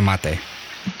Yerba Mate.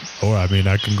 Or, I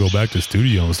can go back to the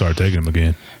studio and start taking them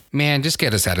again. Man, just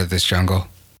get us out of this jungle.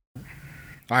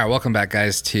 All right, welcome back,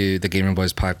 guys, to the Gamer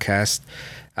Boys podcast.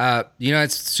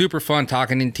 It's super fun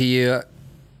talking to you.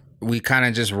 we kind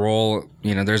of just roll.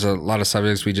 There's a lot of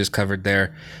subjects we just covered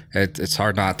there. It's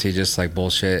hard not to just like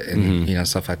bullshit and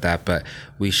stuff like that. But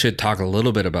we should talk a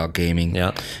little bit about gaming.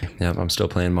 Yep. I'm still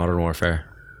playing Modern Warfare.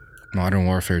 Modern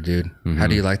Warfare, dude. How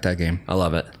do you like that game? I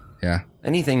love it. Yeah.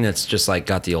 Anything that's just like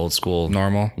got the old school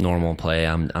normal play,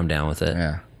 I'm down with it.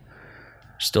 Yeah.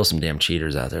 Still some damn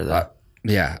cheaters out there though.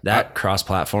 Yeah. That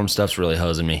cross-platform stuff's really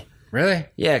hosing me. Really?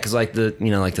 Yeah, because like the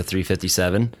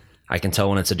 357, I can tell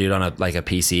when it's a dude on a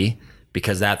PC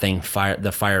because that thing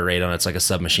the fire rate on it's like a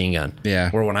submachine gun. Yeah.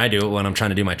 Where when I do it, when I'm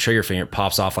trying to do my trigger finger, it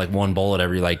pops off like one bullet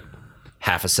every like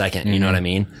half a second. You know what I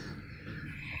mean?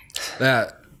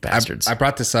 Bastards. I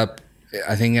brought this up,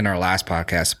 I think, in our last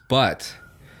podcast, but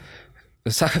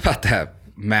let's talk about that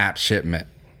map shipment.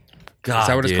 God, is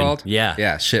that what dude. it's called? Yeah.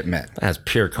 Yeah, shipment. That's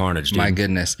pure carnage, dude. My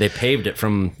goodness. They paved it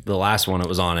from the last one it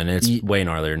was on, and it's way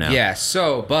gnarlier now. Yeah,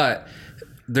 but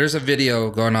there's a video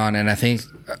going on, and I think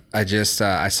I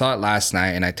saw it last night,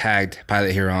 and I tagged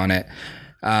Pilot Hero on it.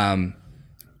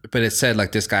 But it said,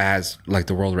 like, this guy has, like,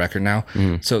 the world record now.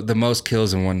 So the most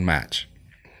kills in one match.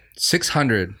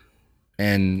 600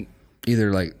 and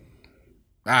either, like,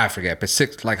 I forget, but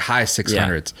high 600s.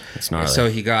 Yeah, it's gnarly. So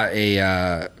he got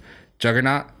a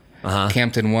Juggernaut,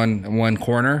 camped in one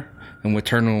corner, and would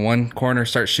turn in one corner,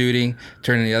 start shooting,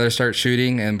 turn in the other, start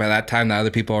shooting, and by that time the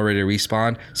other people already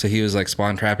respawned. So he was like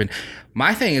spawn trapping.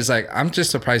 My thing is like, I'm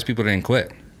just surprised people didn't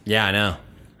quit. Yeah, I know,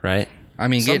 right? I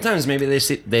mean, sometimes maybe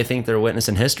they think they're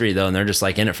witnessing history though, and they're just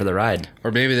like in it for the ride.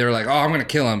 Or maybe they were like, "Oh, I'm gonna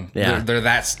kill him." Yeah, they're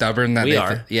that stubborn that we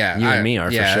are. Yeah, you and me are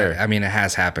for sure. I mean, it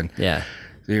has happened. Yeah.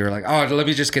 You were like, "Oh, let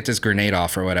me just get this grenade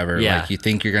off or whatever." Yeah. Like you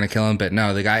think you're gonna kill him, but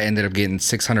no, the guy ended up getting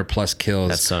 600 plus kills.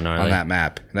 That's so gnarly. On that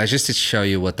map. That's just to show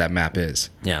you what that map is.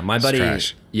 Yeah, my buddy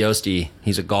Yosti,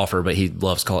 he's a golfer, but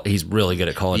he's really good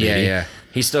at Call of Duty. Yeah.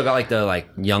 He's still got like the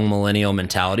young millennial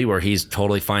mentality where he's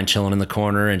totally fine chilling in the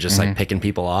corner and just like picking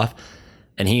people off.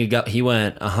 And he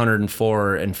went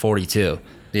 104 and 42.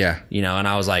 Yeah. And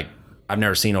I was like, I've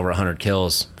never seen over 100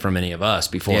 kills from any of us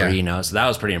before, so that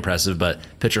was pretty impressive. But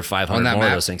picture 500 more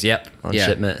of those things. Yep, on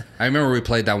shipment. I remember we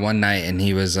played that one night and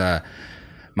he was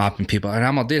mopping people. And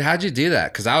I'm like, dude, how'd you do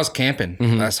that? Because I was camping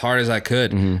as hard as I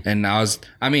could. And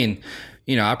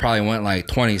I probably went like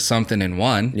 20 something in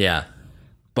one. Yeah.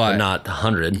 But not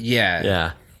 100.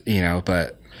 Yeah. Yeah.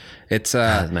 But it's...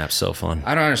 the map's so fun.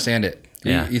 I don't understand it.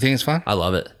 You think it's fun? I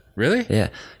love it. Really? Yeah.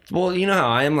 Well, you know how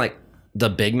I am like the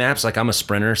big maps, like I'm a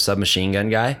sprinter submachine gun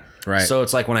guy. Right. So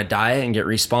it's like when I die and get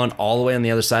respawned all the way on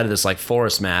the other side of this like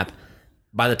forest map,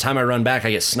 by the time I run back,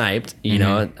 I get sniped. You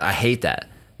know, I hate that.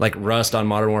 Like Rust on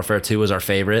Modern Warfare 2 was our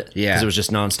favorite. Yeah. Because it was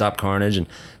just nonstop carnage. And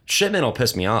shipment will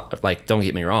piss me off. Like, don't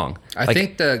get me wrong. I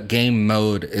think the game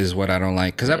mode is what I don't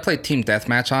like. Because I played Team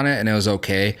Deathmatch on it and it was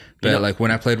okay. But like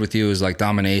when I played with you, it was like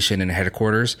Domination and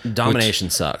Headquarters. Domination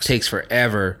sucks. Takes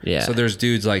forever. Yeah. So there's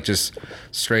dudes like just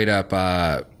straight up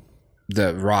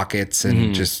the rockets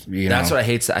and just, That's what I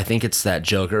hate. I think it's that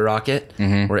Joker rocket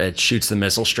where it shoots the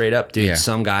missile straight up. Dude,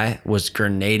 some guy was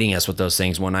grenading us with those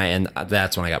things one night, and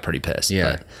that's when I got pretty pissed.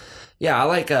 Yeah. But yeah, I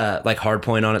like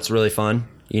hardpoint on it's really fun,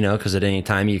 because at any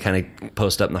time you kind of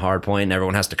post up in the hardpoint and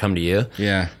everyone has to come to you.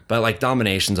 Yeah. But like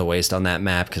Domination's a waste on that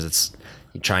map because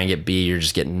you try and get B, you're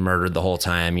just getting murdered the whole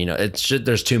time. It's just,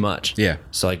 there's too much. Yeah.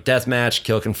 So like deathmatch,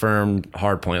 kill confirmed,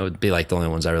 hardpoint would be like the only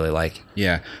ones I really like.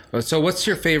 Yeah. So what's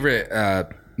your favorite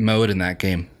mode in that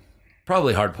game?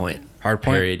 Probably hardpoint. Hardpoint?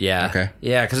 Period. Yeah. Okay.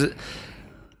 Yeah, because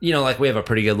like we have a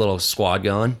pretty good little squad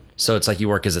going. So it's like you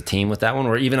work as a team with that one.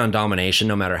 Where even on Domination,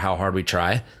 no matter how hard we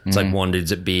try, it's like one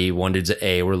dude's at B, one dude's at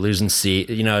A. We're losing C.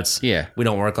 We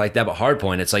don't work like that. But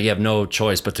hardpoint, it's like you have no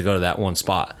choice but to go to that one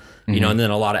spot. And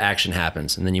then a lot of action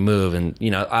happens, and then you move, and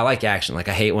I like action. Like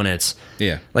I hate when it's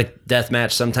like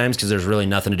deathmatch sometimes because there's really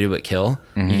nothing to do but kill.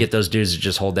 You get those dudes that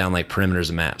just hold down like perimeters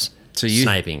of maps. So you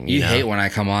sniping. You hate when I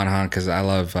come on, huh? Because I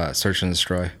love search and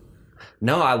destroy.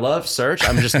 No, I love search.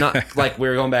 I'm just not like we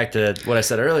were going back to what I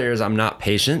said earlier. Is I'm not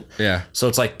patient. Yeah. So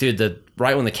it's like, dude,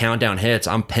 right when the countdown hits,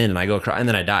 I'm pinned and I go across, and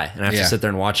then I die, and I have to sit there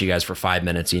and watch you guys for 5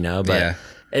 minutes. But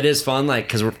it is fun, like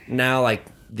because we're now like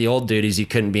the old duties. You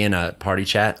couldn't be in a party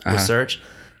chat with search.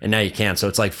 And now you can. So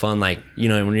it's like fun, like,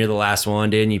 when you're the last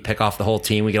one, dude, and you pick off the whole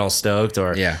team, we get all stoked.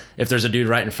 Or if there's a dude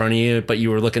right in front of you, but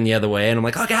you were looking the other way, and I'm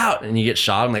like, look out. And you get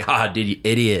shot. I'm like, dude, you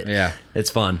idiot. Yeah.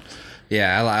 It's fun.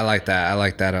 Yeah, I like that. I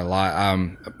like that a lot.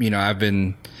 I've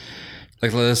been,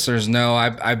 like the listeners know,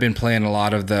 I've been playing a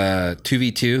lot of the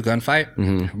 2v2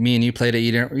 gunfight. Me and you played it.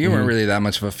 You weren't really that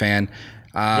much of a fan.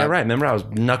 Yeah, right. Remember, I was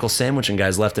knuckle sandwiching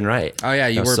guys left and right. Oh yeah,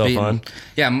 you That was were so beaten. fun.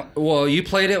 Yeah, well, you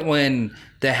played it when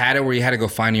they had it where you had to go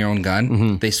find your own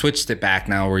gun. They switched it back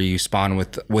now where you spawn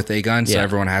with a gun, so Yeah.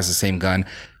 everyone has the same gun.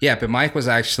 Yeah, but Mike was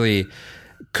actually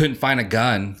couldn't find a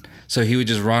gun, so he would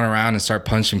just run around and start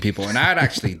punching people, and I'd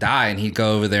actually die, and he'd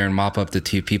go over there and mop up the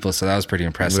 2 people. So that was pretty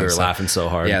impressive. We were So, laughing so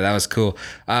hard. yeah, that was cool.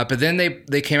 But then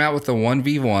they came out with the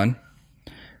 1v1,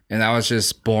 and that was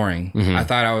just boring. I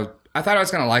thought I was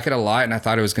gonna like it a lot, and I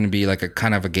thought it was gonna be like a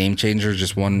kind of a game changer,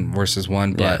 just 1 versus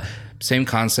 1. But Yeah. same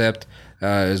concept.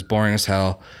 It was boring as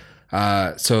hell.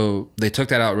 So they took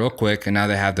that out real quick, and now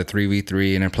they have the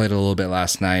 3v3, and I played a little bit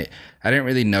last night. I didn't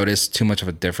really notice too much of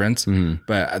a difference,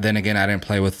 but then again, I didn't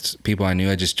play with people I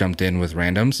knew. I just jumped in with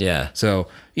randoms. Yeah. So,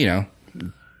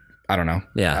 I don't know.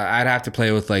 Yeah. I'd have to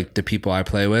play with like the people I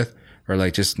play with, or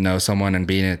like just know someone and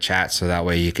be in a chat, so that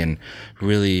way you can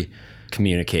really,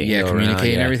 Communicate. Yeah, go communicate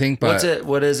around, and everything, but-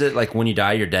 what is it like when you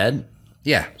die? You're dead.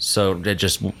 yeah. So it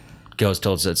just goes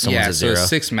till someone's Yeah, at so 0. it's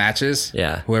 6 matches.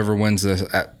 Yeah. Whoever wins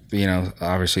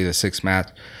obviously the 6th match.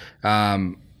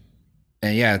 And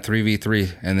yeah,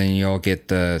 3v3. And then you all get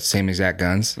the same exact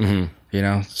guns.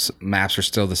 Maps are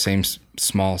still the same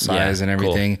small size Yeah, and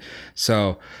everything.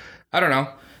 So I don't know.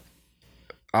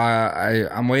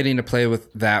 I'm waiting to play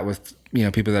with that with,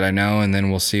 people that I know, and then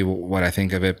we'll see what I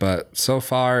think of it. But so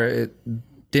far, it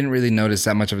didn't really notice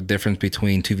that much of a difference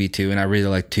between 2v2, and I really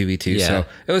like 2v2. Yeah. So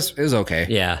it was okay.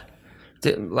 Yeah.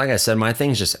 Like I said, my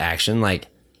thing's just action. Like,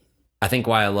 I think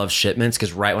why I love shipments,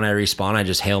 because right when I respawn, I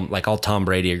just hail, like, I'll Tom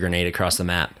Brady a grenade across the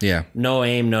map. Yeah. No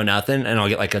aim, no nothing, and I'll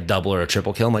get like a double or a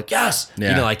triple kill. I'm like, yes!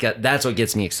 Yeah. Like that's what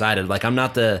gets me excited. Like, I'm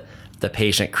not the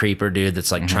patient creeper dude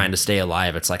that's like trying to stay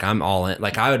alive. It's like I'm all in.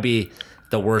 Like, I would be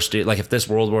the worst dude. Like, if this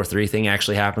World War III thing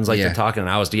actually happens, like they're talking, and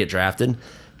I was to get drafted,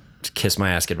 kiss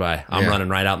my ass goodbye. I'm running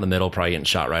right out in the middle, probably getting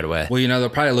shot right away. Well, they'll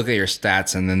probably look at your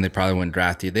stats, and then they probably wouldn't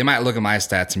draft you. They might look at my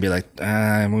stats and be like,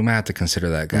 we might have to consider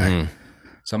that guy.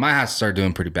 So I might have to start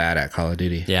doing pretty bad at Call of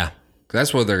Duty. Yeah. 'Cause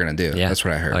that's what they're going to do. Yeah. That's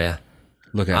what I heard. Oh, yeah.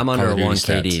 Look at I'm Call under of Duty 1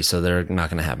 stats. KD, so they're not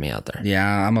going to have me out there. Yeah,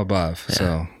 I'm above.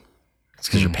 So It's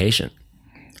because you're patient.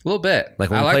 a little bit.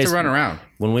 Like, I when we like play- to run around.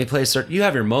 When we play search, you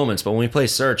have your moments, but when we play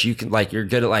search, you can, like, you're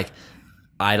good at like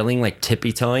idling, like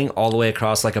tippy toeing all the way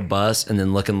across like a bus, and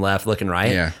then looking left, looking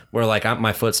right. Yeah. Where like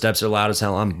my footsteps are loud as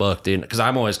hell. I'm booked, dude, because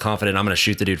I'm always confident I'm gonna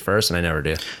shoot the dude first, and I never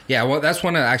do. Yeah, well, that's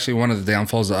one of the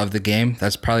downfalls of the game.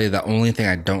 That's probably the only thing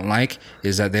I don't like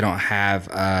is that they don't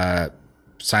have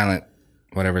silent,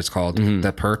 whatever it's called,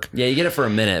 the perk. Yeah, you get it for a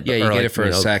minute. Yeah, you or, get like, it for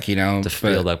a sec, the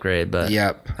field upgrade. But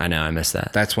Yep. I know I missed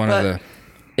that. That's one But of the.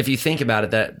 if you think about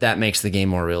it, that makes the game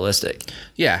more realistic.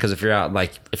 Yeah. Because if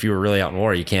you were really out in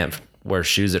war, you can't wear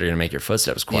shoes that are gonna make your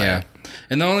footsteps quiet. Yeah,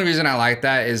 and the only reason I like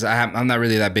that is I'm not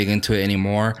really that big into it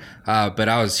anymore. But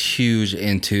I was huge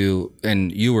into,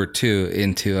 and you were too,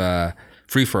 into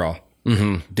free for all.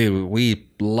 Dude, we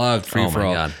loved free for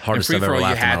all. God. Hardest free I've for ever all, you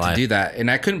laughed in my had to life. do that, and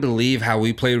I couldn't believe how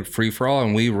we played free for all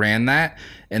and we ran that,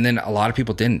 and then a lot of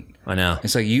people didn't. I know.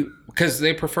 It's like because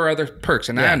they prefer other perks,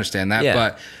 and I Yeah. understand that, Yeah.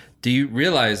 but. Do you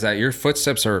realize that your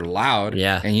footsteps are loud,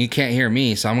 Yeah. and you can't hear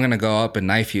me, so I'm going to go up and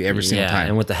knife you every single time.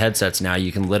 And with the headsets now,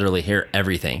 you can literally hear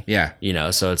everything. Yeah.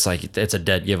 So it's like it's a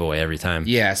dead giveaway every time.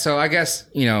 Yeah, so I guess,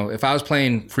 if I was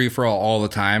playing free for all the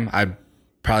time, I'd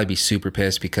probably be super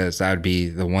pissed because that would be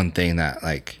the one thing that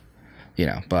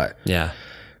but Yeah.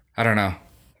 I don't know.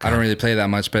 I don't really play that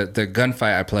much, but the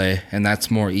gunfight I play, and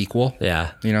that's more equal. Yeah.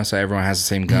 So everyone has the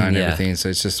same gun and Yeah. everything, so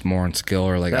it's just more in skill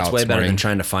or like That's way better than outsmarting.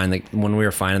 trying to find when we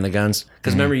were finding the guns.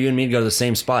 Because remember, you and me go to the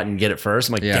same spot and get it first.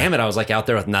 I'm like, Yeah. damn it, I was like out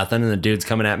there with nothing, and the dude's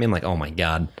coming at me. I'm like, oh my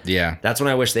god. Yeah. That's when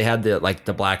I wish they had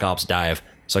the Black Ops dive,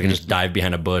 so I can just dive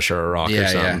behind a bush or a rock or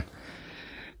something.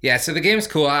 Yeah, so the game's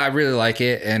cool. I really like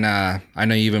it, and I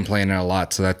know you've been playing it a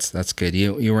lot, so that's good.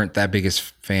 You weren't that biggest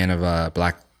fan of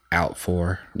Black Ops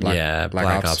 4.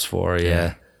 Black Ops 4.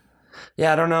 Yeah.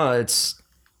 I don't know.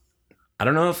 I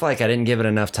don't know if I didn't give it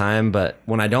enough time, but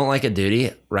when I don't like a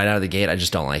duty right out of the gate, I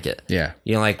just don't like it. Yeah.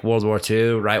 Like World War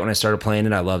II, right when I started playing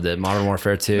it, I loved it. Modern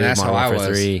Warfare 2, And that's Modern how I Warfare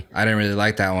was. 3. I didn't really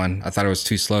like that one. I thought it was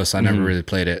too slow, so I never really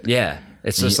played it. Yeah.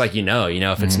 It's just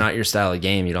if it's not your style of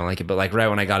game, you don't like it. But right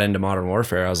when I got into Modern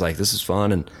Warfare, I was like, this is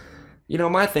fun. And,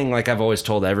 my thing, I've always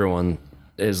told everyone,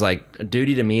 is a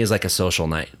duty to me is like a social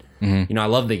night. I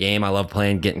love the game. I love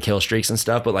playing, getting kill streaks and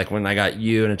stuff. But when I got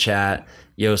you in a chat,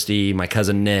 Yosti, my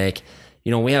cousin Nick,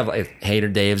 we have Hater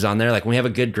Dave's on there. We have a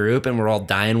good group, and we're all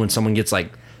dying when someone gets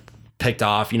picked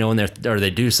off, and they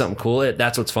do something cool.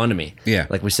 That's what's fun to me. Yeah.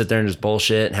 We sit there and just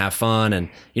bullshit and have fun. And,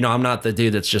 I'm not the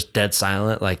dude that's just dead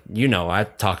silent. I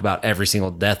talk about every single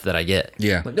death that I get.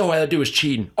 Yeah. No, all I do is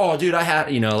cheating. Oh, dude, I had,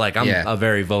 I'm Yeah. a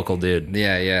very vocal dude.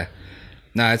 Yeah.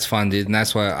 No, it's fun, dude, and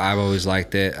that's why I've always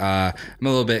liked it. I'm a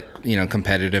little bit,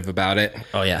 competitive about it.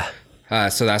 Oh yeah.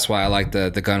 So that's why I like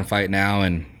the gunfight now.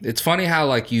 And it's funny how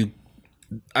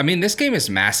this game is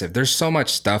massive. There's so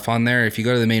much stuff on there. If you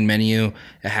go to the main menu,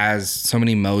 it has so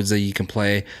many modes that you can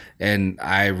play, and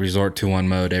I resort to one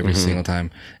mode every single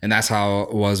time. And that's how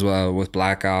it was with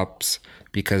Black Ops,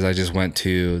 because I just went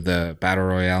to the Battle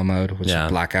Royale mode, which is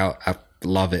Blackout. I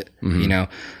love it,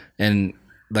 and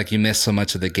you miss so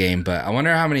much of the game. But I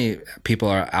wonder how many people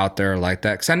are out there like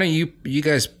that, because I know you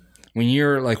guys, when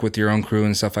you're with your own crew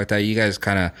and stuff like that, you guys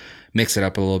kind of mix it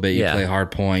up a little bit. You play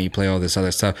hardpoint, you play all this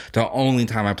other stuff. The only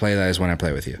time I play that is when I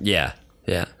play with you. Yeah.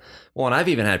 Well, and I've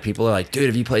even had people are like, dude,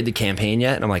 have you played the campaign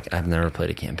yet? And I'm like, I've never played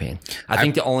a campaign. I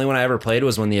think the only one I ever played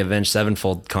was when the Avenged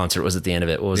Sevenfold concert was at the end of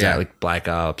it. What was that? Like Black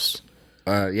Ops?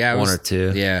 One or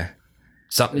two. Yeah.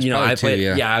 Something, I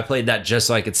played. I played that just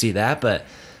so I could see that. But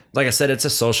like I said, it's a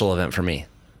social event for me.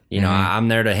 I'm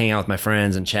there to hang out with my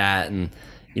friends and chat, and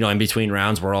in between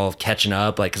rounds, we're all catching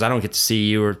up, because I don't get to see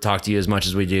you or talk to you as much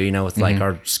as we do, with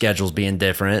our schedules being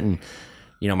different.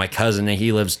 And, my cousin,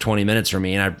 he lives 20 minutes from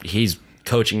me, and he's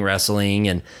coaching wrestling,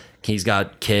 and he's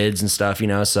got kids and stuff,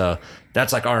 so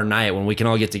that's our night when we can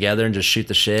all get together and just shoot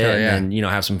the shit and then,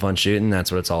 have some fun shooting. That's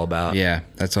what it's all about. Yeah.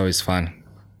 That's always fun.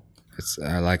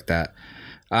 I like that.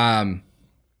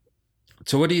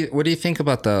 So what do you think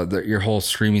about your whole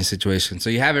streaming situation? So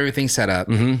you have everything set up.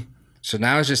 So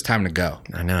now it's just time to go.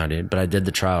 I know, dude. But I did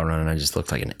the trial run and I just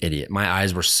looked like an idiot. My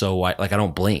eyes were so white. I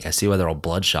don't blink. I see why they're all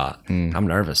bloodshot. I'm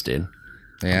nervous, dude.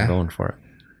 Yeah. I'm going for it.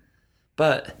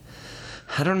 But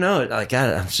I don't know.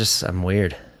 I'm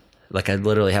weird. I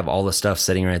literally have all the stuff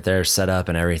sitting right there set up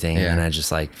and everything. And I just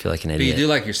feel like an idiot. But you do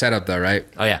like your setup though, right?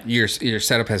 Oh yeah. Your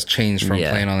setup has changed from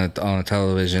playing on the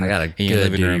television. I got a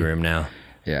good duty room now.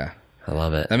 Yeah. I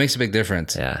love it. That makes a big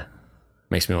difference. Yeah.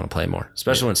 Makes me want to play more,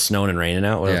 especially when it's snowing and raining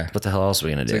out. What the hell else are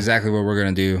we going to do? That's exactly what we're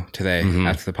going to do today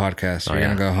after the podcast. We're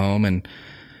going to go home and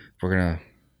we're going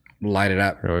to light it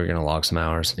up. Or we're going to log some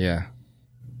hours. Yeah.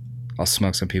 I'll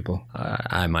smoke some people.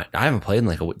 I might. I haven't played in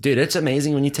a week. Dude, it's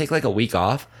amazing when you take a week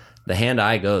off, the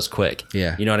hand-eye goes quick.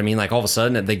 Yeah. You know what I mean? All of a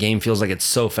sudden the game feels like it's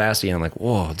so fast. And I'm like,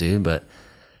 whoa, dude. But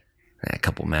a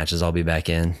couple matches, I'll be back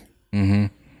in.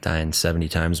 Dying 70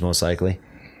 times most likely.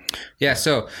 Yeah,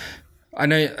 so I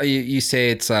know you say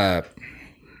it's a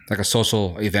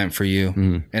social event for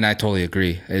you, and I totally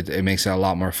agree. It makes it a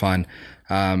lot more fun.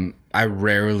 I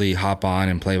rarely hop on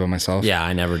and play by myself. Yeah,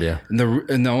 I never do.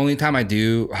 And the only time I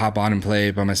do hop on and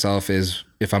play by myself is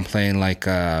if I'm playing like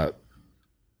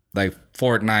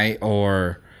Fortnite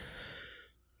or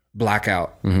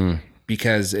Blackout.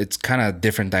 Because it's kind of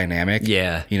different dynamic.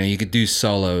 Yeah. You could do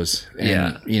solos.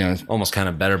 And, almost kind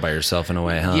of better by yourself in a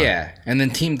way, huh? Yeah. And then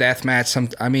team deathmatch.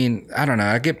 I don't know.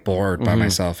 I get bored by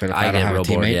myself if I don't have a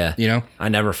teammate. Bored, I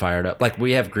never fired up.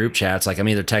 We have group chats. I'm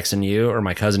either texting you or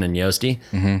my cousin and Yosti.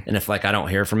 And if I don't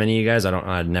hear from any of you guys,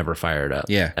 I'd never fire it up.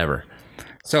 Yeah. Ever.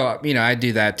 So, I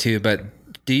do that too. But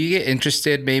do you get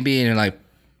interested maybe in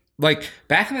like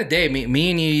back in the day, me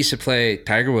and you used to play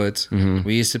Tiger Woods.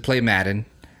 We used to play Madden.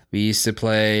 We used to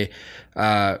play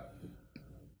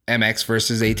MX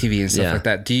versus ATV and stuff like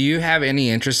that. Do you have any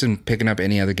interest in picking up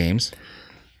any other games?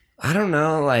 I don't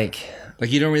know.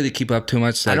 You don't really keep up too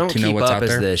much I don't to know keep what's up out as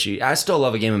there? the issue. I still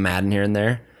love a game of Madden here and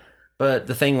there. But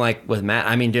the thing with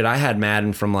Madden, dude, I had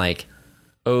Madden from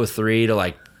 03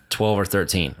 to 12 or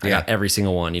 13. I got every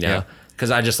single one,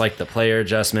 Because I just like the player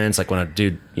adjustments. When I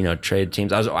do, trade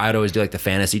teams, I'd always do the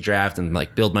fantasy draft and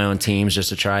build my own teams just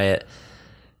to try it.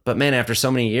 But man, after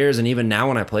so many years, and even now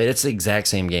when I play it, it's the exact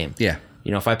same game. Yeah.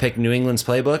 If I pick New England's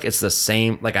playbook, it's the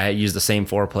same. I use the same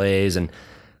 4 plays, and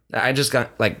I just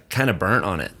got kind of burnt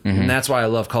on it. And that's why I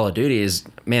love Call of Duty is,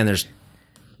 man, there's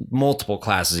multiple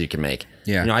classes you can make.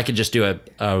 Yeah. I could just do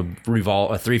a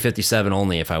 357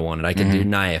 only if I wanted. I could do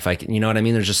knife. You know what I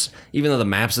mean? There's just, even though the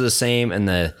maps are the same and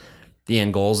the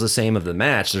end goal is the same of the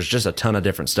match, there's just a ton of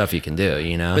different stuff you can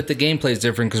do, But the gameplay is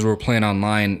different because we're playing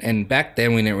online, and back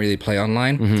then we didn't really play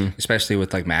online, especially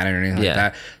with Madden or anything like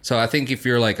that. So I think if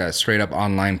you're a straight up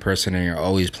online person and you're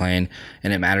always playing,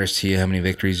 and it matters to you how many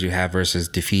victories you have versus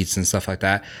defeats and stuff like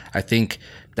that, I think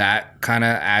that kind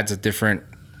of adds a different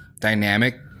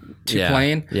dynamic to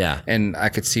playing. Yeah. And I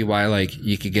could see why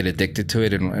you could get addicted to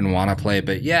it and want to play.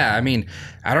 But yeah,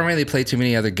 I don't really play too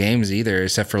many other games either,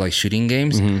 except for shooting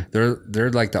games. They're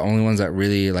the only ones that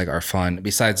really are fun.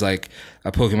 Besides a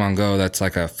Pokemon Go, that's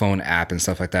a phone app and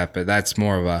stuff like that. But that's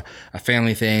more of a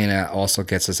family thing, and it also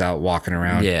gets us out walking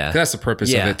around. Yeah. That's the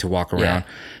purpose of it, to walk around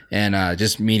and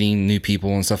just meeting new people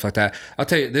and stuff like that. I'll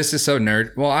tell you, this is so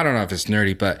nerd. Well, I don't know if it's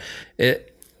nerdy, but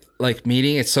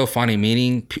it's so funny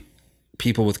meeting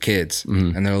people with kids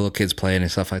and their little kids playing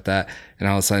and stuff like that. And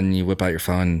all of a sudden you whip out your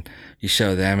phone and you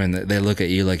show them and they look at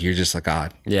you like you're just a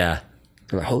god. Yeah.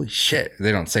 They're like, holy shit.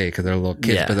 They don't say it because they're little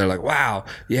kids, Yeah. but they're like, wow,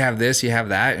 you have this, you have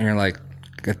that. And you're like,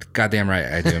 goddamn right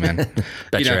I do, man.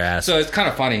 Bet your ass. So it's kind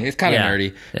of funny. It's kind of Yeah.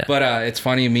 nerdy, Yeah. but it's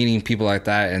funny meeting people like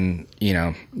that. And,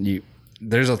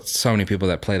 there's so many people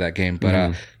that play that game.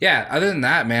 But yeah, other than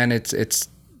that, man, it's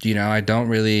I don't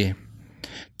really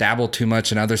dabble too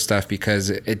much in other stuff because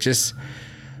it just,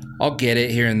 I'll get it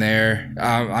here and there.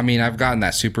 I mean, I've gotten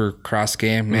that Supercross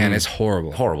game. Man, it's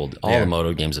horrible. Horrible. All the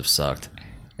moto games have sucked.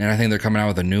 And I think they're coming out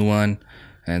with a new one.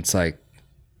 And it's like,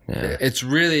 it's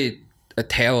really a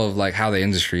tale of like how the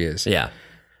industry is. Yeah.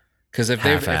 Because if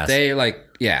Half-assed. they like,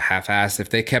 half-assed, if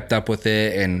they kept up with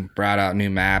it and brought out new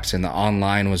maps and the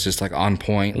online was just like on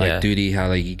point, like Duty, how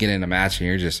like you get in a match and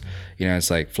you're just,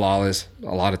 it's like flawless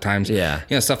a lot of times. Yeah.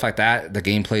 Stuff like that. The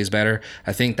gameplay is better.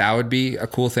 I think that would be a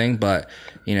cool thing, but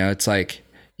it's like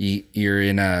you're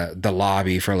in the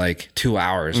lobby for like 2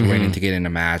 hours waiting to get in a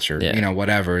match or,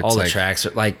 whatever. It's All the like, tracks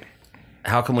are like,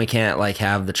 how come we can't like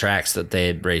have the tracks that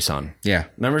they race on? Yeah.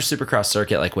 Remember Supercross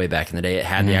Circuit, like way back in the day, it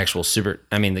had the actual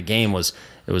the game was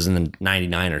in the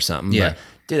 99 or something. Yeah. But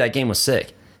dude, that game was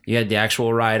sick. You had the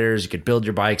actual riders, you could build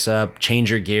your bikes up,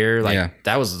 change your gear. Like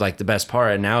that was like the best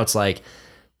part. And now it's like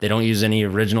they don't use any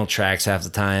original tracks half the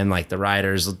time. Like the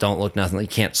riders don't look nothing. You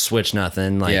can't switch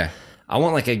nothing. Like I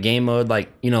want like a game mode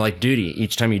like Duty.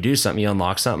 Each time you do something, you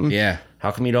unlock something. Yeah. How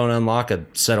come you don't unlock a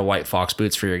set of white Fox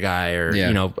boots for your guy or,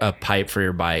 a pipe for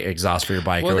your bike, exhaust for your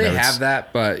bike well, or whatever? they have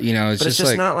that, but, it's it's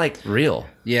just like, not like real.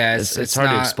 Yeah, it's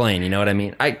hard to explain. You know what I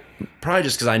mean? I probably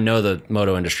just because I know the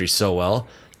moto industry so well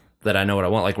that I know what I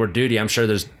want. Like we're Duty, I'm sure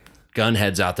there's gun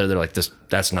heads out there that are like,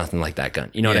 that's nothing like that gun.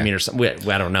 You know what I mean? Or something.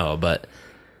 I don't know, but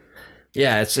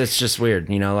yeah, it's just weird.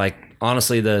 Like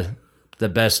honestly, the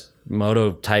best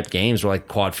moto type games were like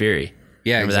Quad Fury.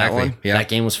 Yeah, Remember exactly. that one? Yeah. That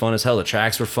game was fun as hell. The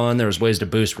tracks were fun. There was ways to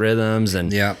boost rhythms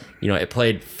and it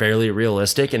played fairly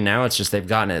realistic. And now it's just they've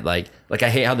gotten it like I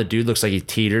hate how the dude looks like he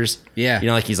teeters. Yeah.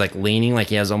 Like he's like leaning, like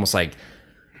he has almost like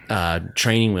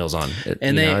training wheels on. I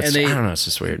don't know, it's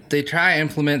just weird. They try to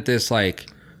implement this like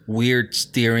weird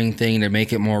steering thing to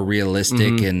make it more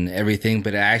realistic and everything,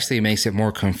 but it actually makes it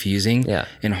more confusing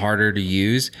and harder to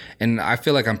use. And I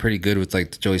feel like I'm pretty good with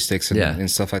like the joysticks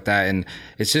and stuff like that. And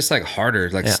it's just like harder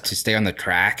to stay on the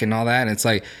track and all that. And it's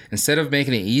like, instead of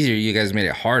making it easier, you guys made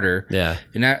it harder. Yeah.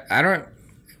 And I don't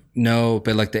know,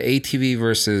 but like the ATV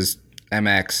versus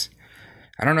MX,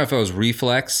 I don't know if it was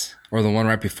Reflex or the one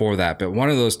right before that, but one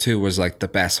of those two was like the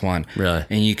best one. Really?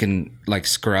 And you can like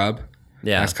scrub.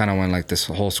 Yeah. That's kind of when like this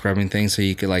whole scrubbing thing. So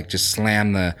you could like just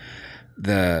slam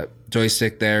the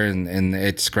joystick there and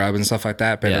it scrub and stuff like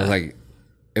that. But it was like,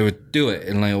 it would do it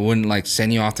and like it wouldn't like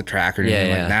send you off the track or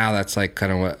anything. Like now that's like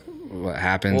kind of what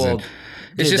happens. Well, and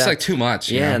it's just like too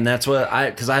much. Yeah. And that's what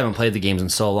because I haven't played the games in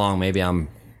so long. Maybe I'm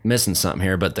missing something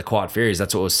here, but the Quad Furies,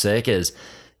 that's what was sick is,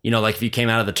 like if you came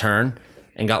out of the turn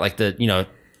and got like the,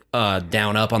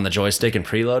 down up on the joystick and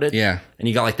preloaded. Yeah. And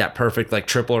you got like that perfect like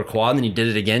triple or quad, and then you did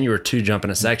it again, you were 2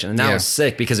 jumping a section. And that was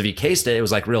sick because if you cased it, it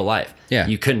was like real life. Yeah.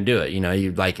 You couldn't do it.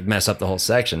 You'd like mess up the whole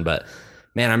section. But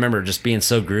man, I remember just being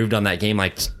so grooved on that game,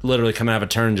 like literally coming out of a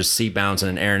turn, just seat bouncing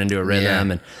and airing into a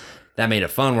rhythm. And that made it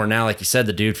fun where now, like you said,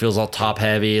 the dude feels all top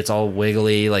heavy. It's all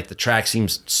wiggly. Like the track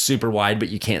seems super wide, but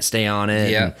you can't stay on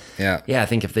it. Yeah. And yeah. I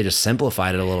think if they just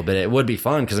simplified it a little bit, it would be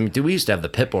fun. Cause dude, we used to have the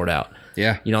pit board out.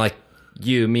 Yeah. Like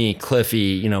you, me,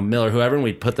 Cliffy, Miller, whoever, and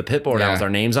we'd put the pit board out with our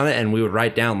names on it and we would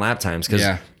write down lap times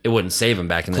because it wouldn't save them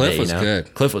back in the day. Cliff was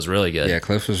good. Cliff was really good. Yeah,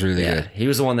 Cliff was really good. He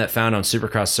was the one that found on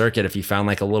Supercross Circuit, if you found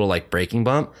like a little like braking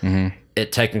bump,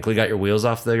 it technically got your wheels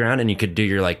off the ground and you could do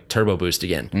your like turbo boost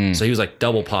again. So he was like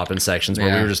double popping sections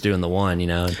where we were just doing the one,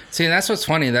 See, and that's what's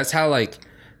funny. That's how like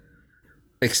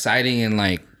exciting and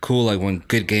like cool like when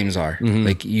good games are.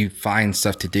 Like you find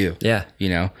stuff to do. Yeah.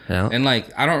 And like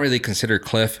I don't really consider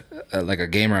Cliff like a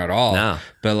gamer at all. No.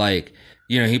 But like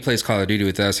he plays Call of Duty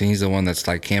with us and he's the one that's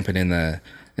like camping in the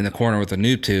corner with a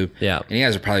noob tube. Yeah. And he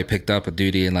hasn't probably picked up a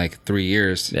duty in like 3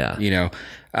 years. Yeah.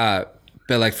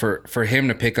 But like for him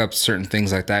to pick up certain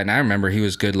things like that, and I remember he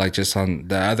was good like just on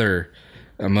the other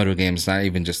moto games, not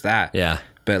even just that. Yeah.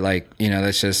 But like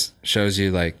that just shows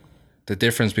you like the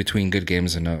difference between good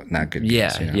games and not good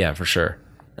games. Yeah, for sure.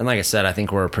 And like I said, I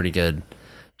think we're a pretty good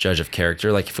judge of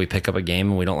character. Like if we pick up a game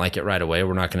and we don't like it right away,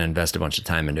 we're not going to invest a bunch of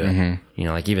time into it.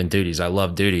 Like even Duties. I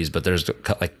love Duties, but there's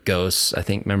like Ghosts. I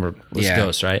think remember it was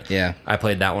Ghosts, right? Yeah. I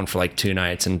played that one for like 2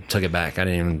 nights and took it back. I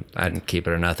didn't keep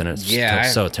it or nothing.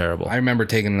 It's so terrible. I remember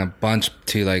taking a bunch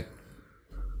to like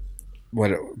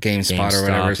GameSpot or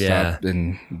whatever stuff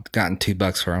and gotten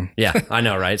 $2 for them. Yeah, I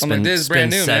know, right? Like, this is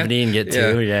brand new, 70 man. and get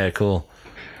 2. Yeah, cool.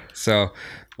 So,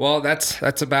 well,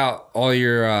 that's about all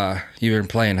you've been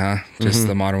playing, huh? Just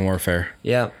the Modern Warfare.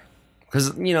 Yeah,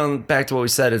 because back to what we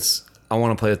said, I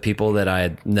want to play with people that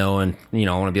I know, and I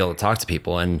want to be able to talk to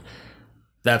people, and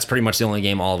that's pretty much the only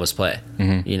game all of us play.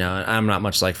 I'm not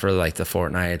much like for like the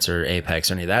Fortnites or Apex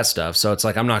or any of that stuff. So it's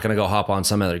like I'm not going to go hop on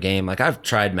some other game. Like I've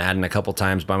tried Madden a couple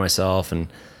times by myself, and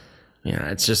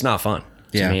it's just not fun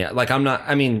to me. Like I'm not.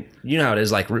 I mean, you know how it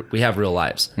is. Like we have real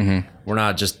lives. We're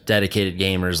not just dedicated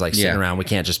gamers like sitting around. We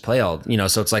can't just play all.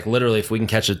 So it's like literally if we can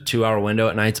catch a 2-hour window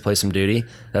at night to play some Duty,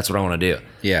 that's what I want to do.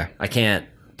 Yeah, I can't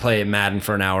play Madden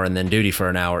for an hour and then Duty for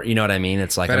an hour. You know what I mean?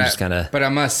 It's like I'm just kind of. But I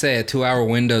must say, a 2-hour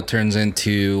window turns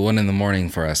into 1 a.m.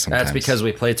 for us sometimes. That's because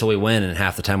we play till we win, and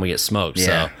half the time we get smoked.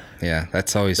 Yeah, so yeah,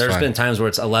 that's always. There's fun. been times where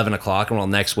it's 11 o'clock,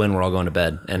 and next win we're all going to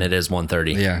bed, and it is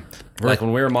 1:30. Yeah, like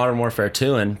when we were Modern Warfare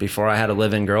 2, and before I had a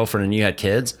live-in girlfriend and you had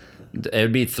kids, it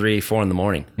would be 3-4 in the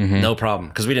morning, no problem,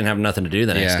 because we didn't have nothing to do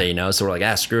the next day. So we're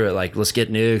like, screw it, like let's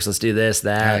get nukes, let's do this,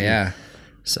 that. Yeah.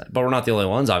 So, but we're not the only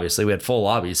ones, obviously. We had full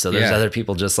lobbies, so there's other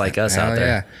people just like us out there.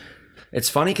 Yeah. It's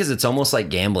funny because it's almost like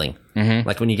gambling.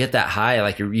 Like when you get that high,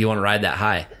 like you want to ride that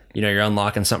high. You're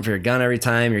unlocking something for your gun every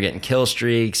time. You're getting kill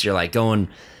streaks. You're like going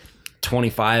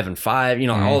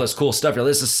 25-5. All this cool stuff. You're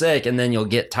like, this is sick, and then you'll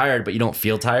get tired, but you don't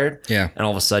feel tired. Yeah. And all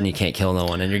of a sudden you can't kill no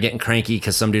one, and you're getting cranky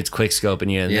because some dude's quick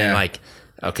scoping you, and then like,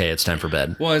 okay, it's time for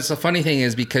bed. Well, it's the funny thing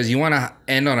is because you want to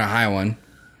end on a high one,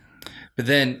 but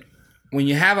then when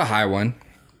you have a high one,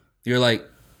 you're like,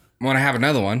 want to have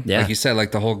another one. Like you said,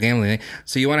 like the whole gambling thing.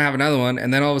 So you want to have another one,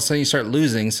 and then all of a sudden you start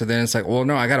losing. So then it's like, well,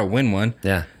 no, I got to win one.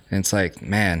 Yeah. And it's like,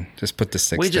 man, just put the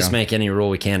sticks We just down. make any rule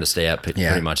we can to stay up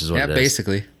pretty much is what it is.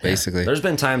 Basically. There's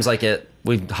been times like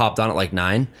we've hopped on at like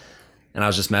 9, and I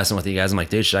was just messing with you guys. I'm like,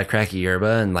 dude, should I crack a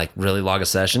yerba and like really log a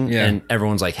session? Yeah. And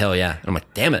everyone's like, hell yeah. And I'm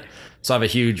like, damn it. So I have a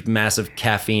huge, massive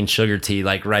caffeine sugar tea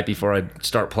like right before I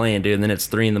start playing, dude. And then it's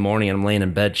 3 a.m. and I'm laying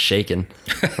in bed shaking.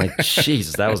 I'm like,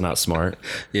 Jesus, that was not smart.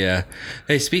 Yeah.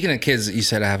 Hey, speaking of kids, you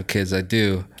said I have kids. I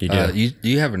do. You do.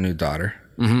 You have a new daughter.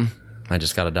 I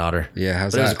just got a daughter. Yeah.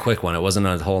 How's that? It was a quick one. It wasn't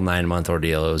a whole 9-month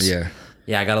ordeal. It was.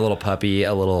 Yeah. I got a little puppy,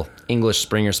 a little English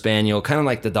Springer Spaniel, kind of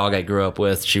like the dog I grew up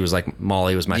with. She was like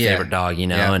Molly was my favorite dog,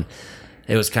 and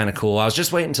it was kind of cool. I was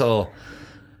just waiting until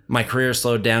my career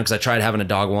slowed down because I tried having a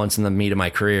dog once in the meat of my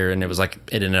career, and it was like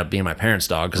it ended up being my parents'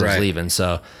 dog because I was leaving.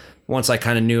 So once I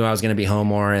kind of knew I was going to be home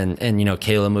more, and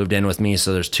Kayla moved in with me,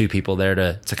 so there's 2 people there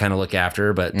to kind of look after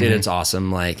her. But dude, it's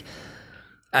awesome. Like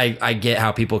I get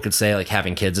how people could say like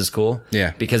having kids is cool,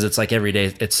 because it's like every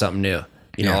day it's something new.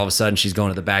 All of a sudden she's going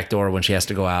to the back door when she has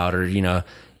to go out, or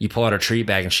you pull out her treat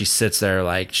bag and she sits there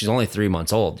like she's only 3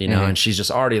 months old, and she's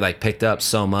just already like picked up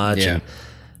so much. And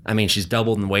I mean, she's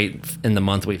doubled in weight in the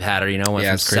month we've had her, went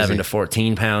from 7 to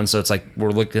 14 pounds. So it's like,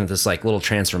 we're looking at this like little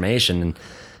transformation. And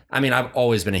I mean, I've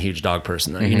always been a huge dog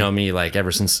person though. You know me, like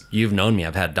ever since you've known me,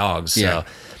 I've had dogs. So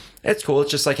it's cool.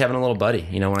 It's just like having a little buddy,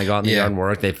 when I go out in the yard and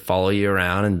work, they follow you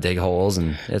around and dig holes,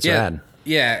 and it's rad.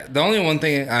 Yeah. The only one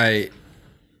thing I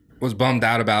was bummed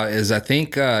out about is I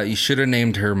think you should have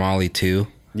named her Molly too.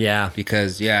 Yeah,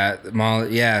 because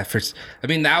Molly. I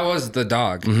mean, that was the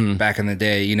dog back in the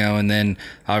day, and then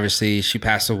obviously she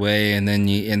passed away, and then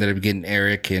you ended up getting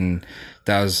Eric, and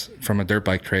that was from a dirt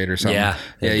bike trade or something.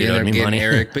 You ended up getting money.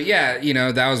 Eric, but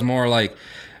that was more like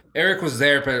Eric was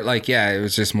there, but like it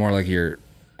was just more like your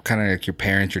kind of like your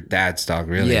parents, your dad's dog,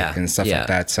 really, and stuff like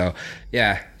that. So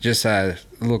just a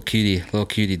little cutie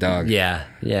dog.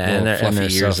 And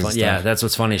fluffy ears so fun. Yeah, that's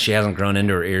what's funny. She hasn't grown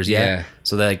into her ears yet.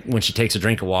 So that when she takes a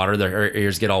drink of water, her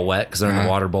ears get all wet because they're in the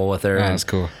water bowl with her. Oh, that's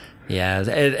cool. Yeah,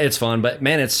 it's fun, but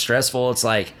man, it's stressful. It's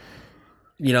like,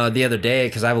 the other day,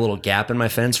 because I have a little gap in my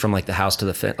fence from like the house to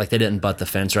the fence, like they didn't butt the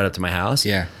fence right up to my house.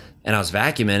 Yeah. And I was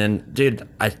vacuuming, and dude,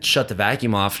 I shut the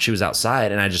vacuum off. She was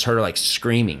outside, and I just heard her like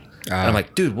screaming. And I'm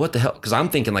like, dude, what the hell? Because I'm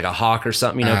thinking like a hawk or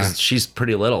something, because she's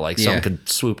pretty little, like something could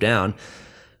swoop down.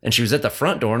 And she was at the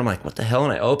front door, and I'm like, what the hell?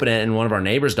 And I open it, and one of our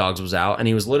neighbor's dogs was out, and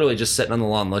he was literally just sitting on the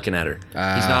lawn looking at her.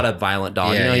 He's not a violent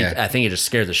dog. I think he just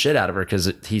scared the shit out of her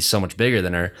because he's so much bigger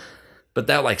than her. But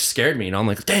that like scared me, I'm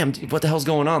like, damn, dude, what the hell's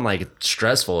going on? Like, it's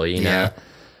stressful, Yeah,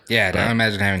 I don't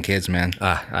imagine having kids, man.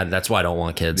 That's why I don't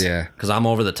want kids. Yeah. Because I'm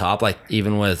over the top, like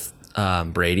even with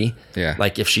Brady. Yeah.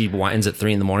 Like if she whines at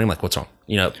 3 a.m, I'm like, what's wrong?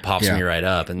 It pops me right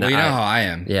up. And well, how I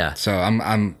am. Yeah. So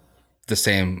I'm the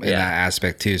same in that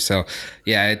aspect too. So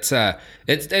it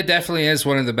definitely is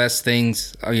one of the best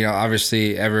things,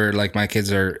 obviously ever. Like my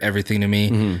kids are everything to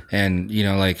me. And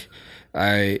like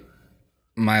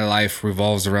my life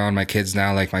revolves around my kids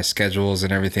now. Like my schedules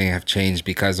and everything have changed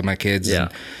because of my kids. Yeah.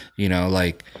 And, you know,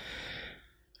 like,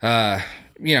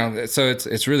 you know, so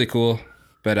it's really cool.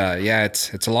 But yeah,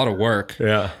 it's a lot of work.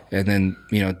 Yeah. And then,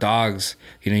 you know, dogs,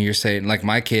 you know, you're saying like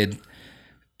my kid,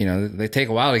 you know, they take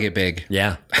a while to get big.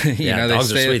 Yeah. You know,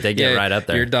 dogs are sweet. They get right up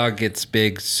there. Your dog gets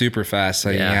big super fast, so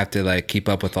you Yeah. have to like keep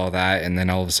up with all that, and then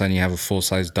all of a sudden you have a full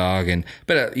size dog,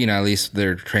 but you know, at least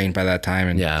they're trained by that time,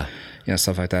 and Yeah. you know,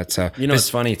 stuff like that. So You know what's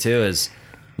funny too is,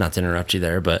 not to interrupt you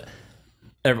there, but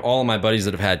all of my buddies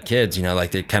that have had kids, you know,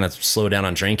 like they kind of slow down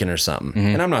on drinking or something.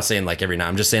 And I'm not saying like every night.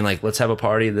 I'm just saying like, let's have a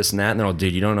party, this and that. And they're all,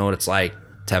 dude, you don't know what it's like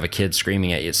to have a kid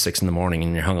screaming at you at 6 a.m.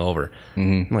 and you're hungover.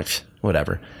 I'm like,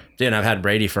 whatever. Dude, I've had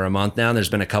Brady for a month now. And there's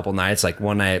been a couple nights, like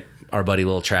one night our buddy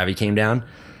little Travie came down.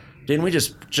 Dude, and we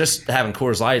just having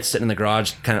Coors Light, sitting in the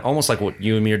garage, kind of almost like what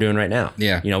you and me are doing right now.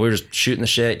 Yeah. You know, we were just shooting the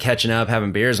shit, catching up,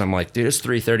 having beers. And I'm like, dude, it's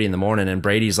 3:30 in the morning, and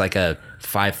Brady's like a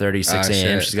 5:30, 6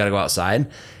 a.m. shit. She's got to go outside.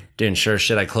 Dude, and sure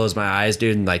shit, I close my eyes,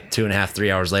 dude, and like 2.5, 3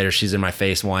 hours later, she's in my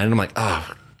face whining. I'm like, oh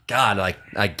God, like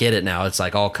I get it now. It's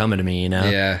like all coming to me, you know?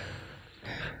 yeah,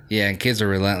 and kids are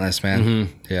relentless, man.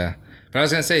 Yeah. But I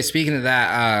was gonna say, speaking of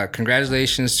that,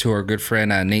 congratulations to our good friend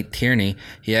Nate Tierney.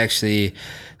 He actually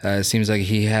seems like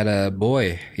he had a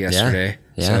boy yesterday.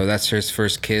 Yeah. So that's his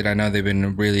first kid. I know they've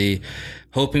been really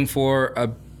hoping for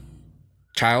a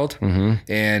child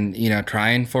and, you know,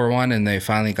 trying for one, and they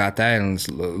finally got that, and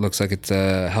it looks like it's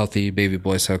a healthy baby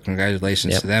boy. So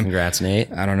congratulations to them. Congrats,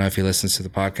 Nate. I don't know if he listens to the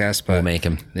podcast, but We'll make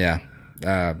him. yeah,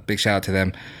 big shout out to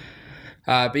them.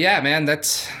 But yeah, man,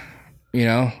 that's, you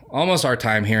know, almost our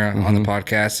time here on the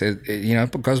podcast. It you know,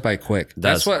 it goes by quick.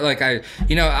 That's what, like, I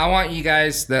want you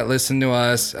guys that listen to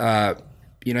us,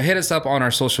 you know, hit us up on our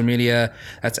social media.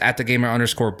 That's at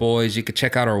 @thegamer_boys. You can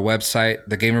check out our website,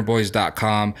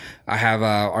 thegamerboys.com. I have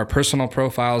our personal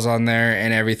profiles on there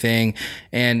and everything.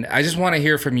 And I just want to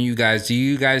hear from you guys. Do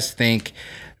you guys think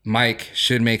Mike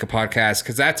should make a podcast?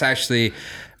 Because that's actually,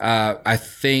 I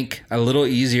think, a little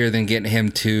easier than getting him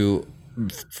to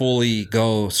fully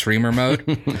go streamer mode.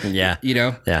 Yeah. You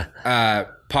know? Yeah.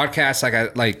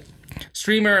 Podcasts, like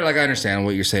streamer, like I understand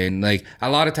what you're saying. Like a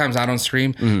lot of times I don't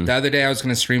stream. The other day I was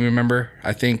going to stream, remember?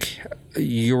 I think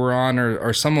you were on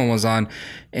or someone was on,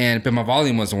 but my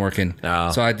volume wasn't working.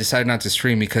 Oh. So I decided not to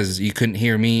stream because you couldn't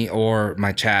hear me or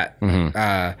my chat,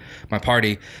 my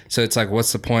party. So it's like,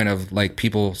 what's the point of like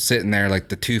people sitting there, like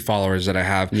the 2 followers that I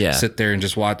have, sit there and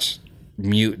just watch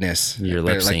muteness, your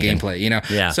lip like syncing. gameplay, you know?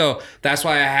 Yeah. So that's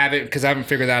why I haven't, because I haven't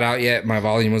figured that out yet. My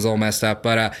volume was all messed up.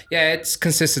 But yeah, it's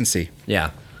consistency. Yeah.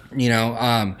 You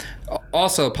know,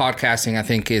 also podcasting, I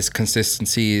think, is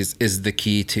consistency is the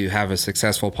key to have a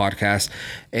successful podcast.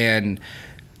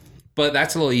 But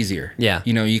that's a little easier. Yeah.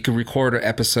 You know, you can record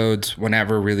episodes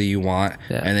whenever really you want,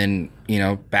 Yeah. and then, you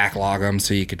know, backlog them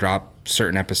so you could drop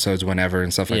certain episodes whenever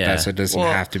and stuff like Yeah. that. So it doesn't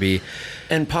Well, have to be.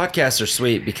 And podcasts are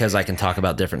sweet because I can talk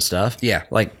about different stuff. Yeah.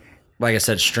 Like I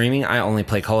said, streaming, I only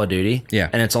play Call of Duty. Yeah.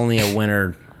 And it's only a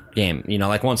winter game. You know,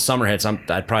 like once summer hits,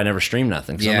 I'd probably never stream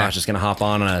nothing because I'm Yeah. not just going to hop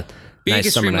on a But you nice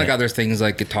can summer stream like night. other things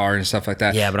like guitar and stuff like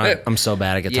that. Yeah, but I'm so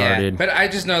bad at guitar, dude. But I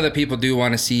just know that people do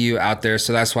want to see you out there,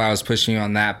 so that's why I was pushing you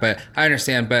on that. But I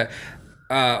understand. But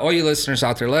all you listeners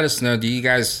out there, let us know. Do you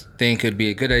guys think it'd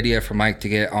be a good idea for Mike to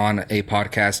get on a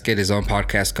podcast, get his own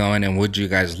podcast going, and would you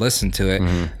guys listen to it?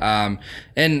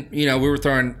 And you know, we were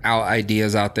throwing out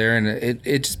ideas out there, and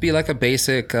it just be like a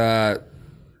basic.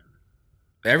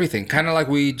 Everything, kind of like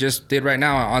we just did right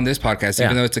now on this podcast.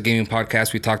 Even though it's a gaming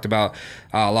podcast, we talked about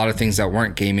a lot of things that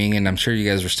weren't gaming, and I'm sure you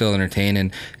guys were still entertained.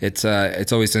 And it's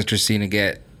always interesting to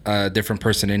get a different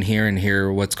person in here and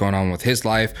hear what's going on with his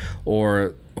life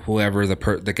or whoever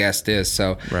the guest is.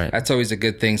 So Right. that's always a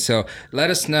good thing. So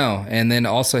let us know, and then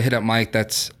also hit up Mike.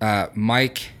 That's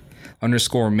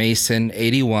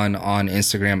Mike_Mason81 on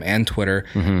Instagram and Twitter.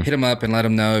 Hit him up and let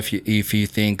him know if you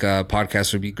think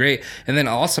podcast would be great, and then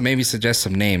also maybe suggest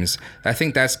some names. I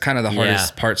think that's kind of the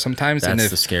hardest part sometimes. That's and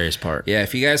the scariest part. Yeah,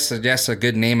 if you guys suggest a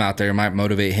good name out there, it might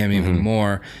motivate him even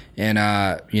more. And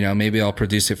you know, maybe I'll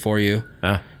produce it for you.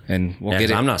 And we'll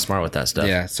get it. I'm not smart with that stuff.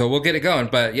 Yeah, so we'll get it going.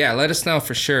 But yeah, let us know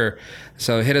for sure.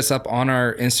 So hit us up on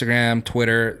our Instagram,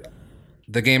 Twitter,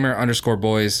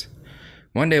 thegamer_boys.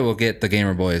 One day we'll get the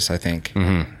Gamer Boys, I think.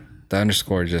 The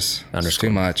underscore just it's too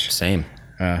much. Same.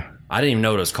 I didn't even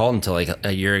know what it was called until like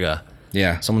a year ago.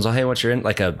 Yeah. Someone's like, hey, what's your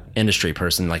like a industry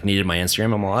person like needed my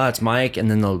Instagram. I'm like, oh, it's Mike,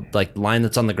 and then the like line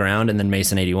that's on the ground, and then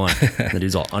Mason81. The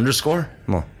dude's all underscore.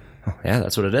 I'm like, oh, yeah,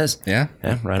 that's what it is. Yeah.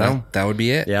 Right on. That would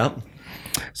be it. Yeah.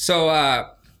 So,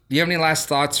 do you have any last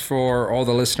thoughts for all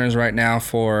the listeners right now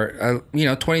for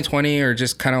 2020, or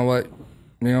just kind of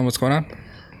what's going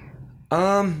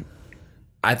on?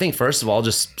 I think first of all,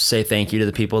 just say thank you to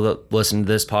the people that listen to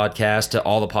this podcast, to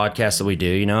all the podcasts that we do,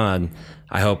 you know, and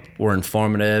I hope we're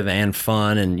informative and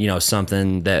fun and, you know,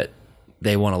 something that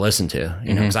they want to listen to,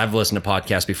 you know, because I've listened to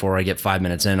podcasts before. I get 5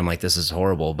 minutes in, I'm like, this is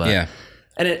horrible. But Yeah.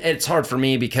 And it's hard for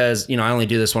me because, you know, I only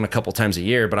do this one a couple times a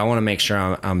year, but I want to make sure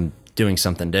I'm doing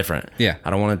something different. Yeah. I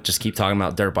don't want to just keep talking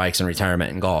about dirt bikes and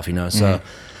retirement and golf, you know, so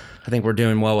I think we're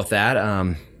doing well with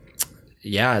that.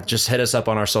 Yeah, just hit us up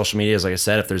on our social medias. Like I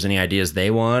said, if there's any ideas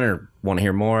they want or want to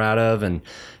hear more out of, and,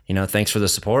 you know, thanks for the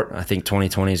support. I think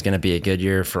 2020 is going to be a good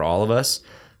year for all of us.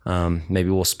 Maybe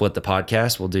we'll split the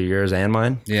podcast. We'll do yours and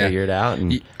mine. Yeah. Figure it out.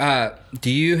 And do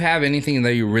you have anything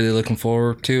that you're really looking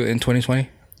forward to in 2020?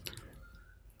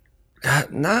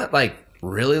 not like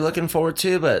really looking forward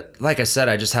to, but like I said,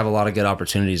 I just have a lot of good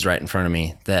opportunities right in front of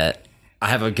me that I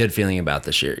have a good feeling about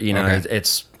this year. You know, Okay.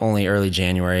 it's only early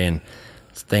January and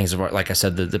things are, like I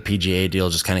said, the PGA deal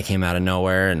just kind of came out of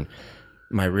nowhere, and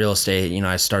my real estate, you know,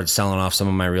 I started selling off some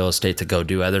of my real estate to go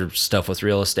do other stuff with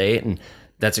real estate, and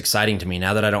that's exciting to me.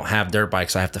 Now that I don't have dirt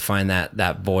bikes, I have to find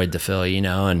that void to fill, you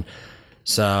know, and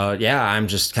so yeah, I'm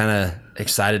just kind of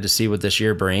excited to see what this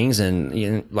year brings, and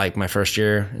you know, like my first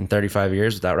year in 35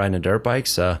 years without riding a dirt bike,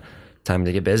 so time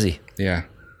to get busy. Yeah.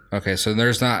 Okay, so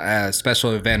there's not a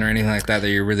special event or anything like that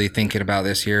you're really thinking about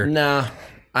this year? No,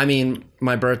 I mean,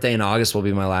 my birthday in August will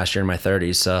be my last year in my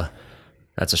 30s, so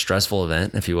that's a stressful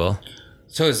event, if you will.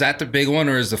 So is that the big one,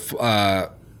 or is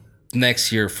the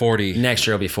next year 40? Next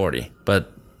year will be 40,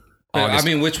 but August, I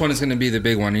mean, which one is going to be the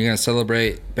big one? Are you going to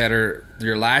celebrate better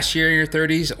your last year in your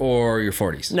 30s or your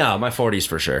 40s? no, my 40s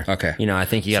for sure. Okay. You know, I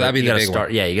think you So got that'd be to the big start.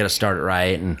 one. Yeah, you got to start it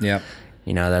right, and Yep.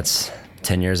 you know, that's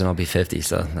 10 years and I'll be 50,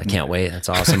 so I can't wait. That's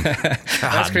awesome.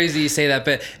 That's crazy you say that,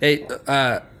 but hey,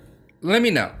 let me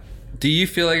know. Do you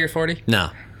feel like you're 40? No,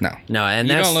 and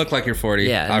You that's, don't look like you're 40,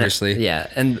 yeah, and obviously. yeah,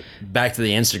 and back to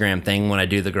the Instagram thing, when I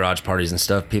do the garage parties and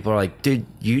stuff, people are like, dude,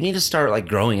 you need to start like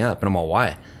growing up. And I'm all,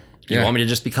 why? You Yeah. want me to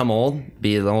just become old,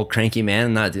 be an old cranky man,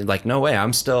 and not like, no way.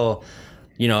 I'm still,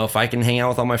 you know, if I can hang out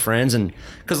with all my friends, and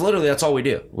because literally that's all we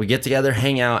do. We get together,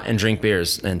 hang out, and drink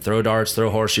beers and throw darts, throw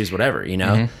horseshoes, whatever, you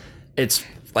know. It's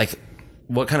like,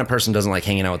 what kind of person doesn't like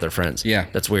hanging out with their friends? Yeah.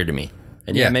 That's weird to me.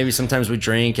 And Yeah. yeah, maybe sometimes we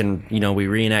drink and, you know, we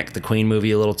reenact the Queen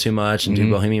movie a little too much and do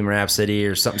Bohemian Rhapsody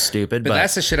or something stupid. But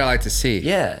that's the shit I like to see.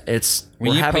 yeah, it's When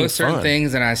we're you having post certain fun.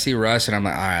 things and I see Rush and I'm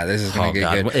like, all right, this is going to Oh,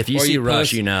 get God. good. If you see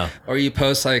Rush, you know. Or you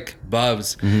post like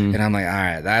Bubs and I'm like, all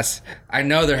right, I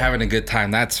know they're having a good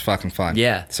time. That's fucking fun.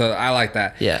 Yeah. So I like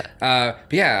that. Yeah. But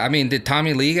yeah, I mean, did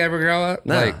Tommy Lee ever grow up?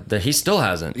 No, he still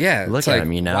hasn't. Yeah. Look it's at like,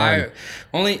 him, you know. why- and-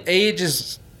 only age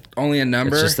is only a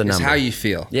number. It's just a It's number. how you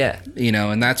feel. Yeah. You know,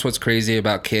 and that's what's crazy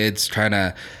about kids trying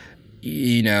to,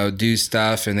 you know, do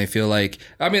stuff and they feel like,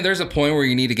 I mean, there's a point where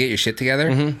you need to get your shit together.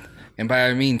 And by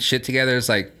I mean shit together is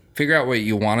like figure out what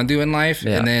you want to do in life.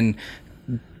 Yeah. And then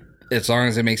as long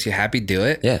as it makes you happy, do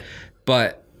it. Yeah.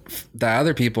 But the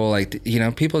other people, like, you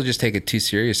know, people just take it too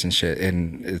serious and shit.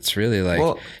 And it's really like,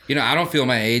 Well- you know, I don't feel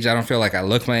my age. I don't feel like I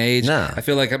look my age. No. I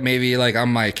feel like maybe like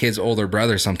I'm my kid's older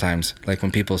brother sometimes. Like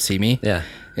when people see me. Yeah.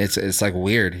 It's like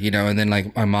weird, you know. And then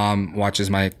like my mom watches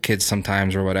my kids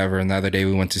sometimes or whatever. And the other day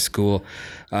we went to school.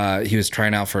 He was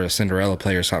trying out for a Cinderella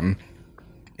play or something.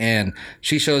 And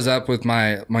she shows up with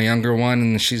my younger one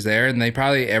and she's there and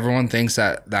everyone thinks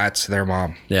that that's their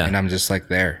mom. Yeah. And I'm just like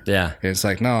there. Yeah. And it's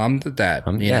like, no, I'm the dad.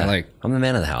 You yeah. know, like, I'm the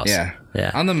man of the house. yeah.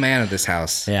 Yeah. I'm the man of this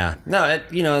house. Yeah. No,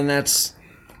 you know, and that's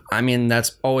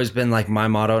always been like my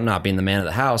motto, not being the man of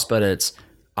the house, but it's,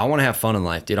 I want to have fun in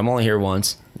life, dude. I'm only here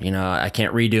once. You know, I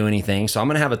can't redo anything. So I'm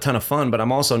going to have a ton of fun, but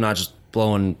I'm also not just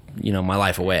blowing, you know, my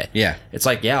life away. Yeah. It's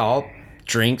like, yeah, I'll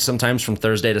drink sometimes from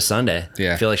Thursday to Sunday.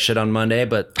 Yeah. Feel like shit on Monday,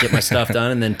 but get my stuff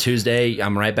done. And then Tuesday,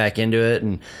 I'm right back into it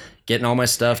and getting all my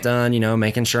stuff done, you know,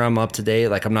 making sure I'm up to date.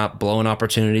 Like I'm not blowing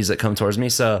opportunities that come towards me.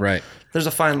 So Right. there's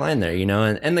a fine line there, you know,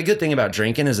 and the good thing about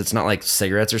drinking is it's not like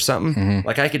cigarettes or something.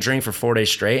 Like I could drink for 4 days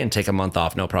straight and take a month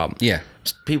off, no problem. Yeah.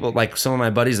 People like some of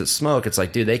my buddies that smoke, it's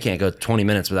like, dude, they can't go 20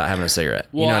 minutes without having a cigarette.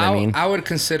 Well, You know what I mean? I would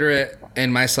consider it,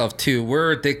 and myself too,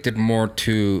 we're addicted more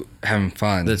to having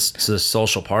fun. That's the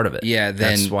social part of it. Yeah,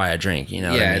 that's then- why I drink. You know,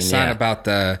 what I yeah, mean? it's not about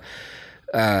the,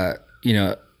 you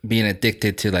know, being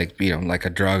addicted to like, you know, like a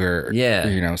drug or, Yeah.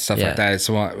 you know, stuff Yeah. like that.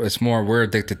 It's more we're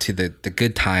addicted to the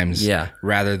good times Yeah.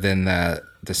 rather than the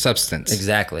substance.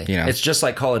 Exactly. You know? It's just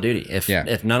like Call of Duty.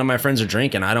 If none of my friends are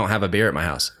drinking, I don't have a beer at my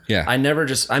house. Yeah. I never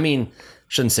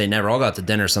shouldn't say never. I'll go out to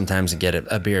dinner sometimes and get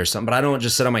a beer or something, but I don't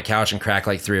just sit on my couch and crack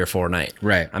like 3 or 4 a night.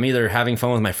 Right. I'm either having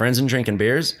fun with my friends and drinking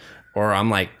beers, or I'm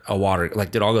like a water,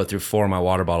 like, dude, I'll go through 4 of my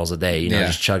water bottles a day, you know, Yeah.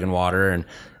 just chugging water, and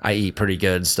I eat pretty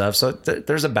good stuff. So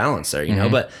there's a balance there, you know,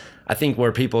 but I think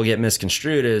where people get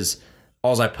misconstrued is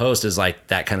all I post is like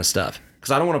that kind of stuff.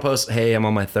 Because I don't want to post, hey, I'm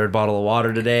on my 3rd bottle of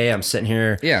water today. I'm sitting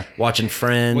here watching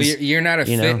Friends. Well, you're not a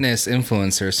fitness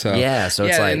influencer, so so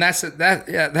it's like,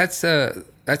 and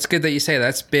that's good that you say that.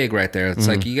 That's big right there. It's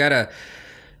like you gotta,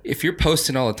 if you're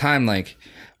posting all the time, like,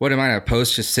 what am I gonna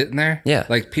post just sitting there? Yeah.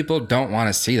 Like, people don't want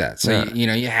to see that. So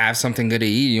you have something good to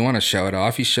eat, you want to show it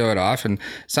off. You show it off, and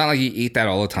it's not like you eat that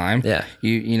all the time. Yeah.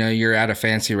 You're at a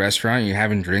fancy restaurant, you're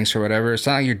having drinks or whatever. It's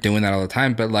not like you're doing that all the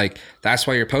time, but like that's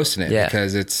why you're posting it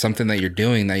because it's something that you're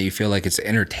doing that you feel like it's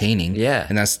entertaining. Yeah.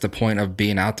 And that's the point of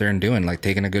being out there and doing, like,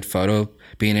 taking a good photo,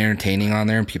 being entertaining on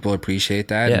there, and people appreciate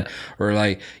that. Yeah. And, or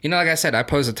like, like I said, I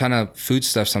post a ton of food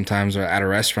stuff sometimes at a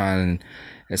restaurant, and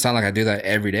it's not like I do that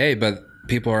every day, but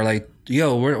people are like,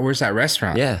 yo, where's that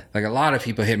restaurant? Yeah. Like, a lot of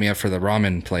people hit me up for the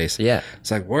ramen place. Yeah.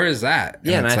 It's like, where is that?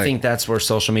 Yeah, and I think that's where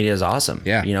social media is awesome.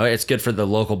 Yeah. It's good for the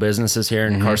local businesses here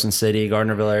in Carson City,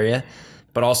 Gardnerville area.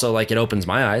 But also, like, it opens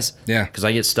my eyes. Yeah. Because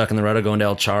I get stuck in the road of going to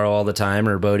El Charro all the time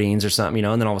or Bodine's or something,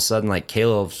 and then all of a sudden, like, Kayla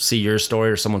will see your story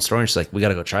or someone's story, and she's like, we got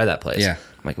to go try that place. Yeah.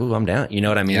 I'm like, ooh, I'm down. You know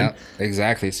what I mean? Yeah,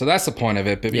 exactly. So that's the point of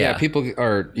it. But yeah, people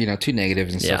are, too negative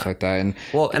and stuff like that. And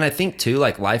I think, too,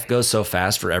 like, life goes so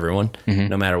fast for everyone,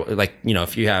 no matter what. Like,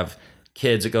 if you have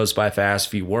kids, it goes by fast.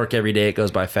 If you work every day, it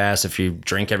goes by fast. If you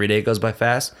drink every day, it goes by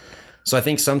fast. So I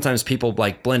think sometimes people,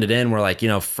 like, blend it in where, like,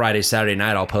 Friday, Saturday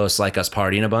night, I'll post, like, us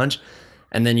partying a bunch.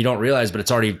 And then you don't realize, but it's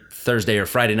already Thursday or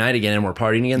Friday night again, and we're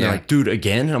partying again. They're like, dude,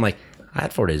 again? And I'm like, I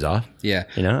had 4 days off. Yeah.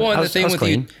 Well, and the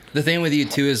thing with you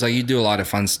too is, like, you do a lot of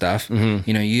fun stuff.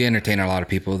 You entertain a lot of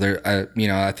people. There,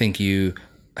 I think you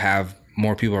have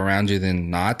more people around you than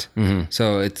not.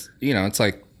 So it's, it's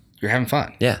like you're having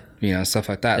fun. Yeah. Stuff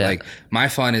like that. Yeah. Like, my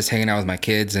fun is hanging out with my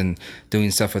kids and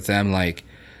doing stuff with them. Like,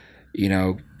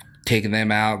 taking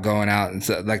them out, going out, and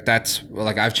so, like, that's,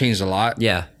 like, I've changed a lot.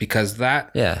 Yeah. Because of that.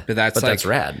 Yeah. But that's that's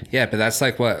rad. Yeah, but that's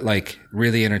like what, like,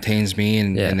 really entertains me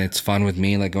and it's fun with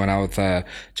me, like going out with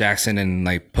Jackson and,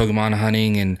 like, Pokemon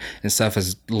hunting and stuff,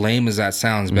 as lame as that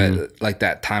sounds, but like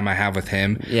that time I have with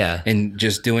him. Yeah. And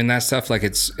just doing that stuff, like,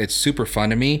 it's super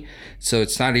fun to me. So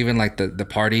it's not even like the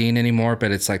partying anymore,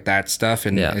 but it's like that stuff,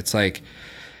 and it's like,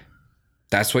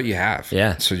 that's what you have.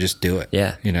 Yeah. So just do it.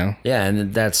 Yeah. Yeah.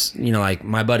 And that's, like,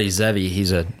 my buddy Zevi,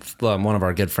 he's one of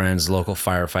our good friends, local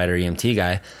firefighter, EMT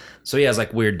guy. So he has,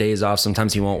 like, weird days off.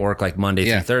 Sometimes he won't work, like, Monday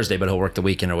through Thursday, but he'll work the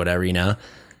weekend or whatever, And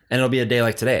it'll be a day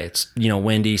like today. It's,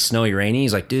 windy, snowy, rainy.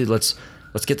 He's like, dude, let's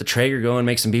get the Traeger going,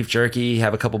 make some beef jerky,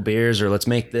 have a couple beers, or let's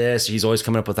make this. He's always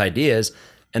coming up with ideas.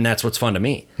 And that's what's fun to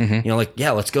me.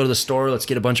 Let's go to the store, let's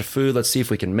get a bunch of food, let's see if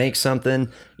we can make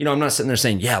something. I'm not sitting there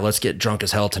saying, let's get drunk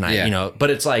as hell tonight, but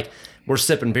it's like we're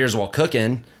sipping beers while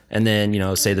cooking, and then,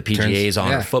 say the PGA's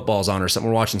on or football's on or something,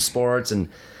 we're watching sports. And,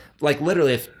 like,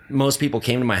 literally, if most people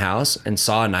came to my house and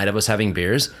saw a night of us having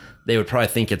beers, they would probably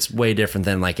think it's way different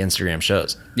than, like, Instagram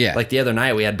shows. Yeah. Like, the other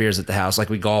night we had beers at the house, like,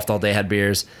 we golfed all day, had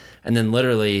beers, and then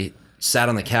literally sat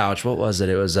on the couch. What was it?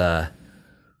 It was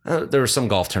there was some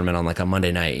golf tournament on, like, a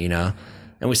Monday night,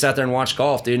 and we sat there and watched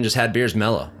golf, dude, and just had beers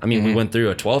mellow. I mean, we went through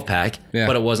a 12-pack,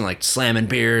 but it wasn't like slamming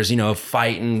beers,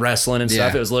 fighting, wrestling and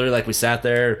stuff. It was literally like we sat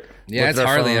there. Yeah, it's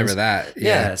hardly ever that.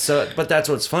 Yeah. So, but that's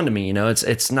what's fun to me,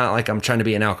 It's not like I'm trying to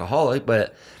be an alcoholic,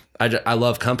 but I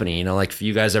love company, like, if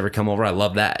you guys ever come over, I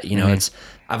love that, It's,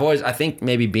 I think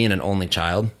maybe being an only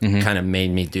child kind of made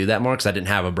me do that more, because I didn't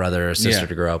have a brother or sister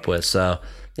to grow up with. So,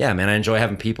 yeah, man, I enjoy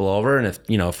having people over, and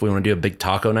if we want to do a big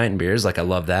taco night and beers, like, I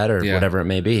love that, or whatever it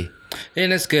may be.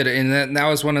 And it's good, and that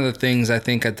was one of the things I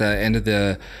think at the end of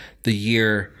the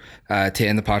year, to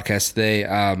end the podcast today,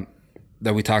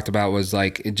 that we talked about, was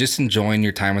like just enjoying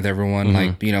your time with everyone.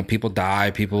 Like, people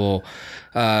die, people,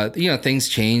 things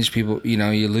change, people,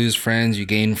 you lose friends, you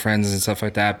gain friends and stuff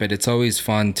like that. But it's always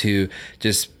fun to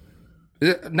just,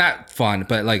 not fun,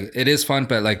 but like, it is fun.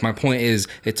 But like, my point is,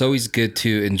 it's always good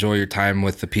to enjoy your time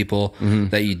with the people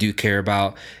that you do care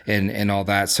about and all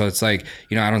that. So it's like,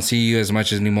 I don't see you as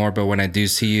much anymore, but when I do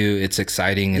see you, it's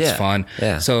exciting, it's fun.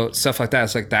 Yeah. So stuff like that,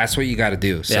 it's like, that's what you got to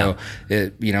do. So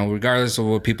regardless of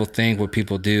what people think, what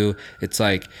people do, it's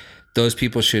like, those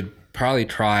people should probably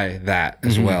try that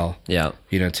as well. Yeah.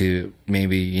 To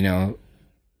maybe,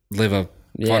 live a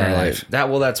funner life.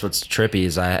 That's what's trippy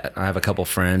is I have a couple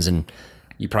friends, and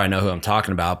you probably know who I'm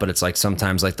talking about, but it's like,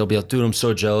 sometimes, like, they'll be like, dude, I'm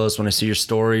so jealous when I see your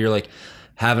story, you're like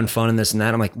having fun and this and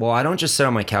that. I'm like, well, I don't just sit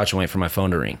on my couch and wait for my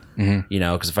phone to ring,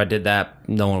 because if I did that,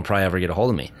 no one would probably ever get a hold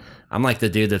of me. I'm like the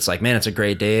dude that's like, man, it's a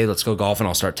great day, let's go golf, and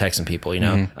I'll start texting people,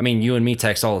 I mean, you and me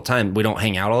text all the time. We don't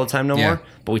hang out all the time no more,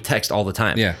 but we text all the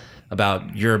time. Yeah. About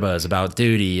yerbas, about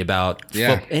duty, about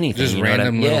anything. Just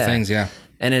random little things,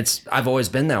 And I've always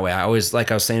been that way. I always,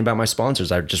 like I was saying about my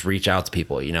sponsors, I just reach out to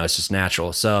people, it's just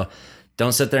natural. So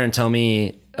don't sit there and tell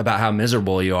me about how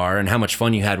miserable you are and how much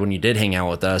fun you had when you did hang out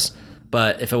with us.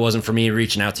 But if it wasn't for me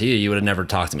reaching out to you, you would have never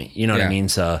talked to me. You know what I mean?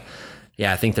 So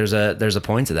yeah, I think there's a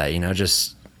point to that, you know,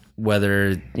 just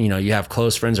whether, you know, you have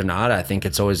close friends or not. I think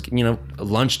it's always, you know, a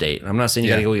lunch date. I'm not saying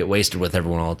you got to go get wasted with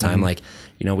everyone all the time. Like,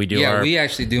 you know, we do we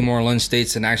actually do more lunch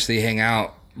dates than actually hang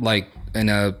out like in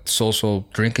a social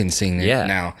drinking scene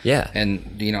now. Yeah.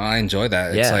 And, you know, I enjoy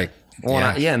that. It's like,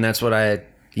 and that's what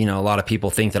you know, a lot of people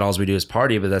think that all we do is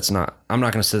party, but that's not, I'm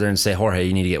not going to sit there and say, Jorge,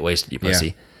 you need to get wasted, you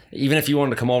pussy. Even if you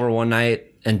wanted to come over one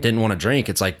night and didn't want to drink,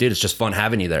 it's like, dude, it's just fun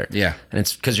having you there. Yeah. And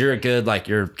it's because you're a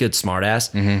good smart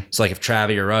ass. So like if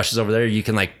Travi or Rush is over there, you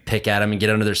can like pick at them and get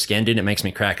under their skin, dude. And it makes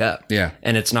me crack up. Yeah.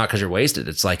 And it's not because you're wasted.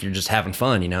 It's like you're just having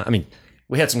fun, you know? I mean,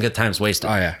 we had some good times wasted.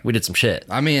 Oh yeah. We did some shit.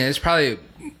 I mean, it's probably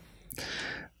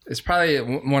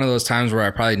one of those times where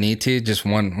I probably need to just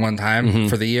one time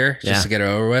for the year just to get it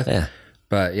over with. Yeah.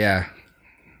 But we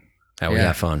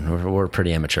have fun. We're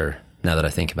pretty immature now that I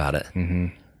think about it.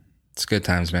 It's good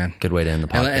times, man. Good way to end the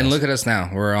podcast. And look at us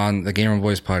now. We're on the Gamer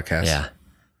Boys podcast. Yeah.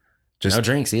 Just no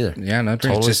drinks either. Yeah, no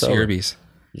drinks. Totally just Yerbies.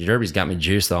 Yerbies got me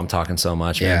juiced though. I'm talking so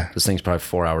much, man. Yeah. This thing's probably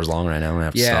 4 hours long right now. I'm gonna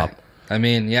have to stop. I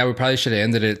mean, we probably should have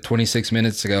ended it 26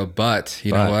 minutes ago, but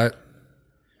you know what?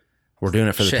 We're doing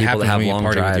it for the people that have long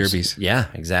drives. With Yerbies. Yeah,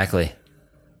 exactly.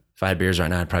 If I had beers right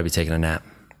now, I'd probably be taking a nap.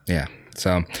 Yeah.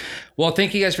 So, well,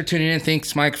 thank you guys for tuning in.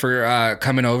 Thanks, Mike, for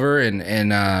coming over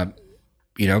and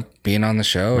you know, being on the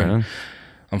show. Right. And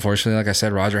unfortunately, like I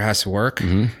said, Roger has to work.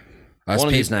 One of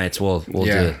these nights, we'll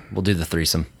do the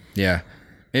threesome. Yeah,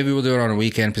 maybe we'll do it on a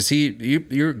weekend. Because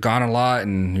you're gone a lot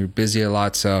and you're busy a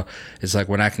lot, so it's like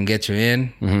when I can get you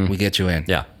in, we get you in.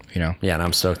 Yeah, you know. Yeah, and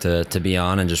I'm stoked to be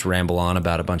on and just ramble on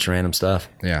about a bunch of random stuff.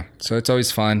 Yeah, so it's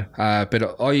always fun. But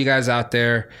all you guys out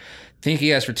there, thank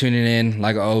you guys for tuning in.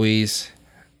 Like always.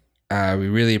 We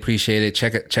really appreciate it.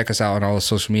 Check us out on all the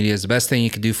social medias. The best thing you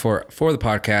can do for the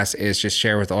podcast is just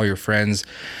share with all your friends,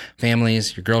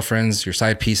 families, your girlfriends, your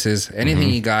side pieces, anything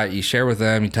you got, you share with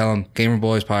them. You tell them Gamer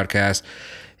Boys podcast,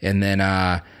 and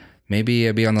then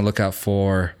maybe be on the lookout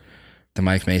for the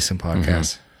Mike Mason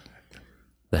podcast,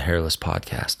 the Hairless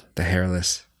podcast. The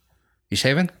Hairless. You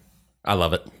shaving? I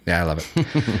love it. Yeah, I love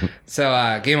it.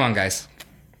 So game on, guys.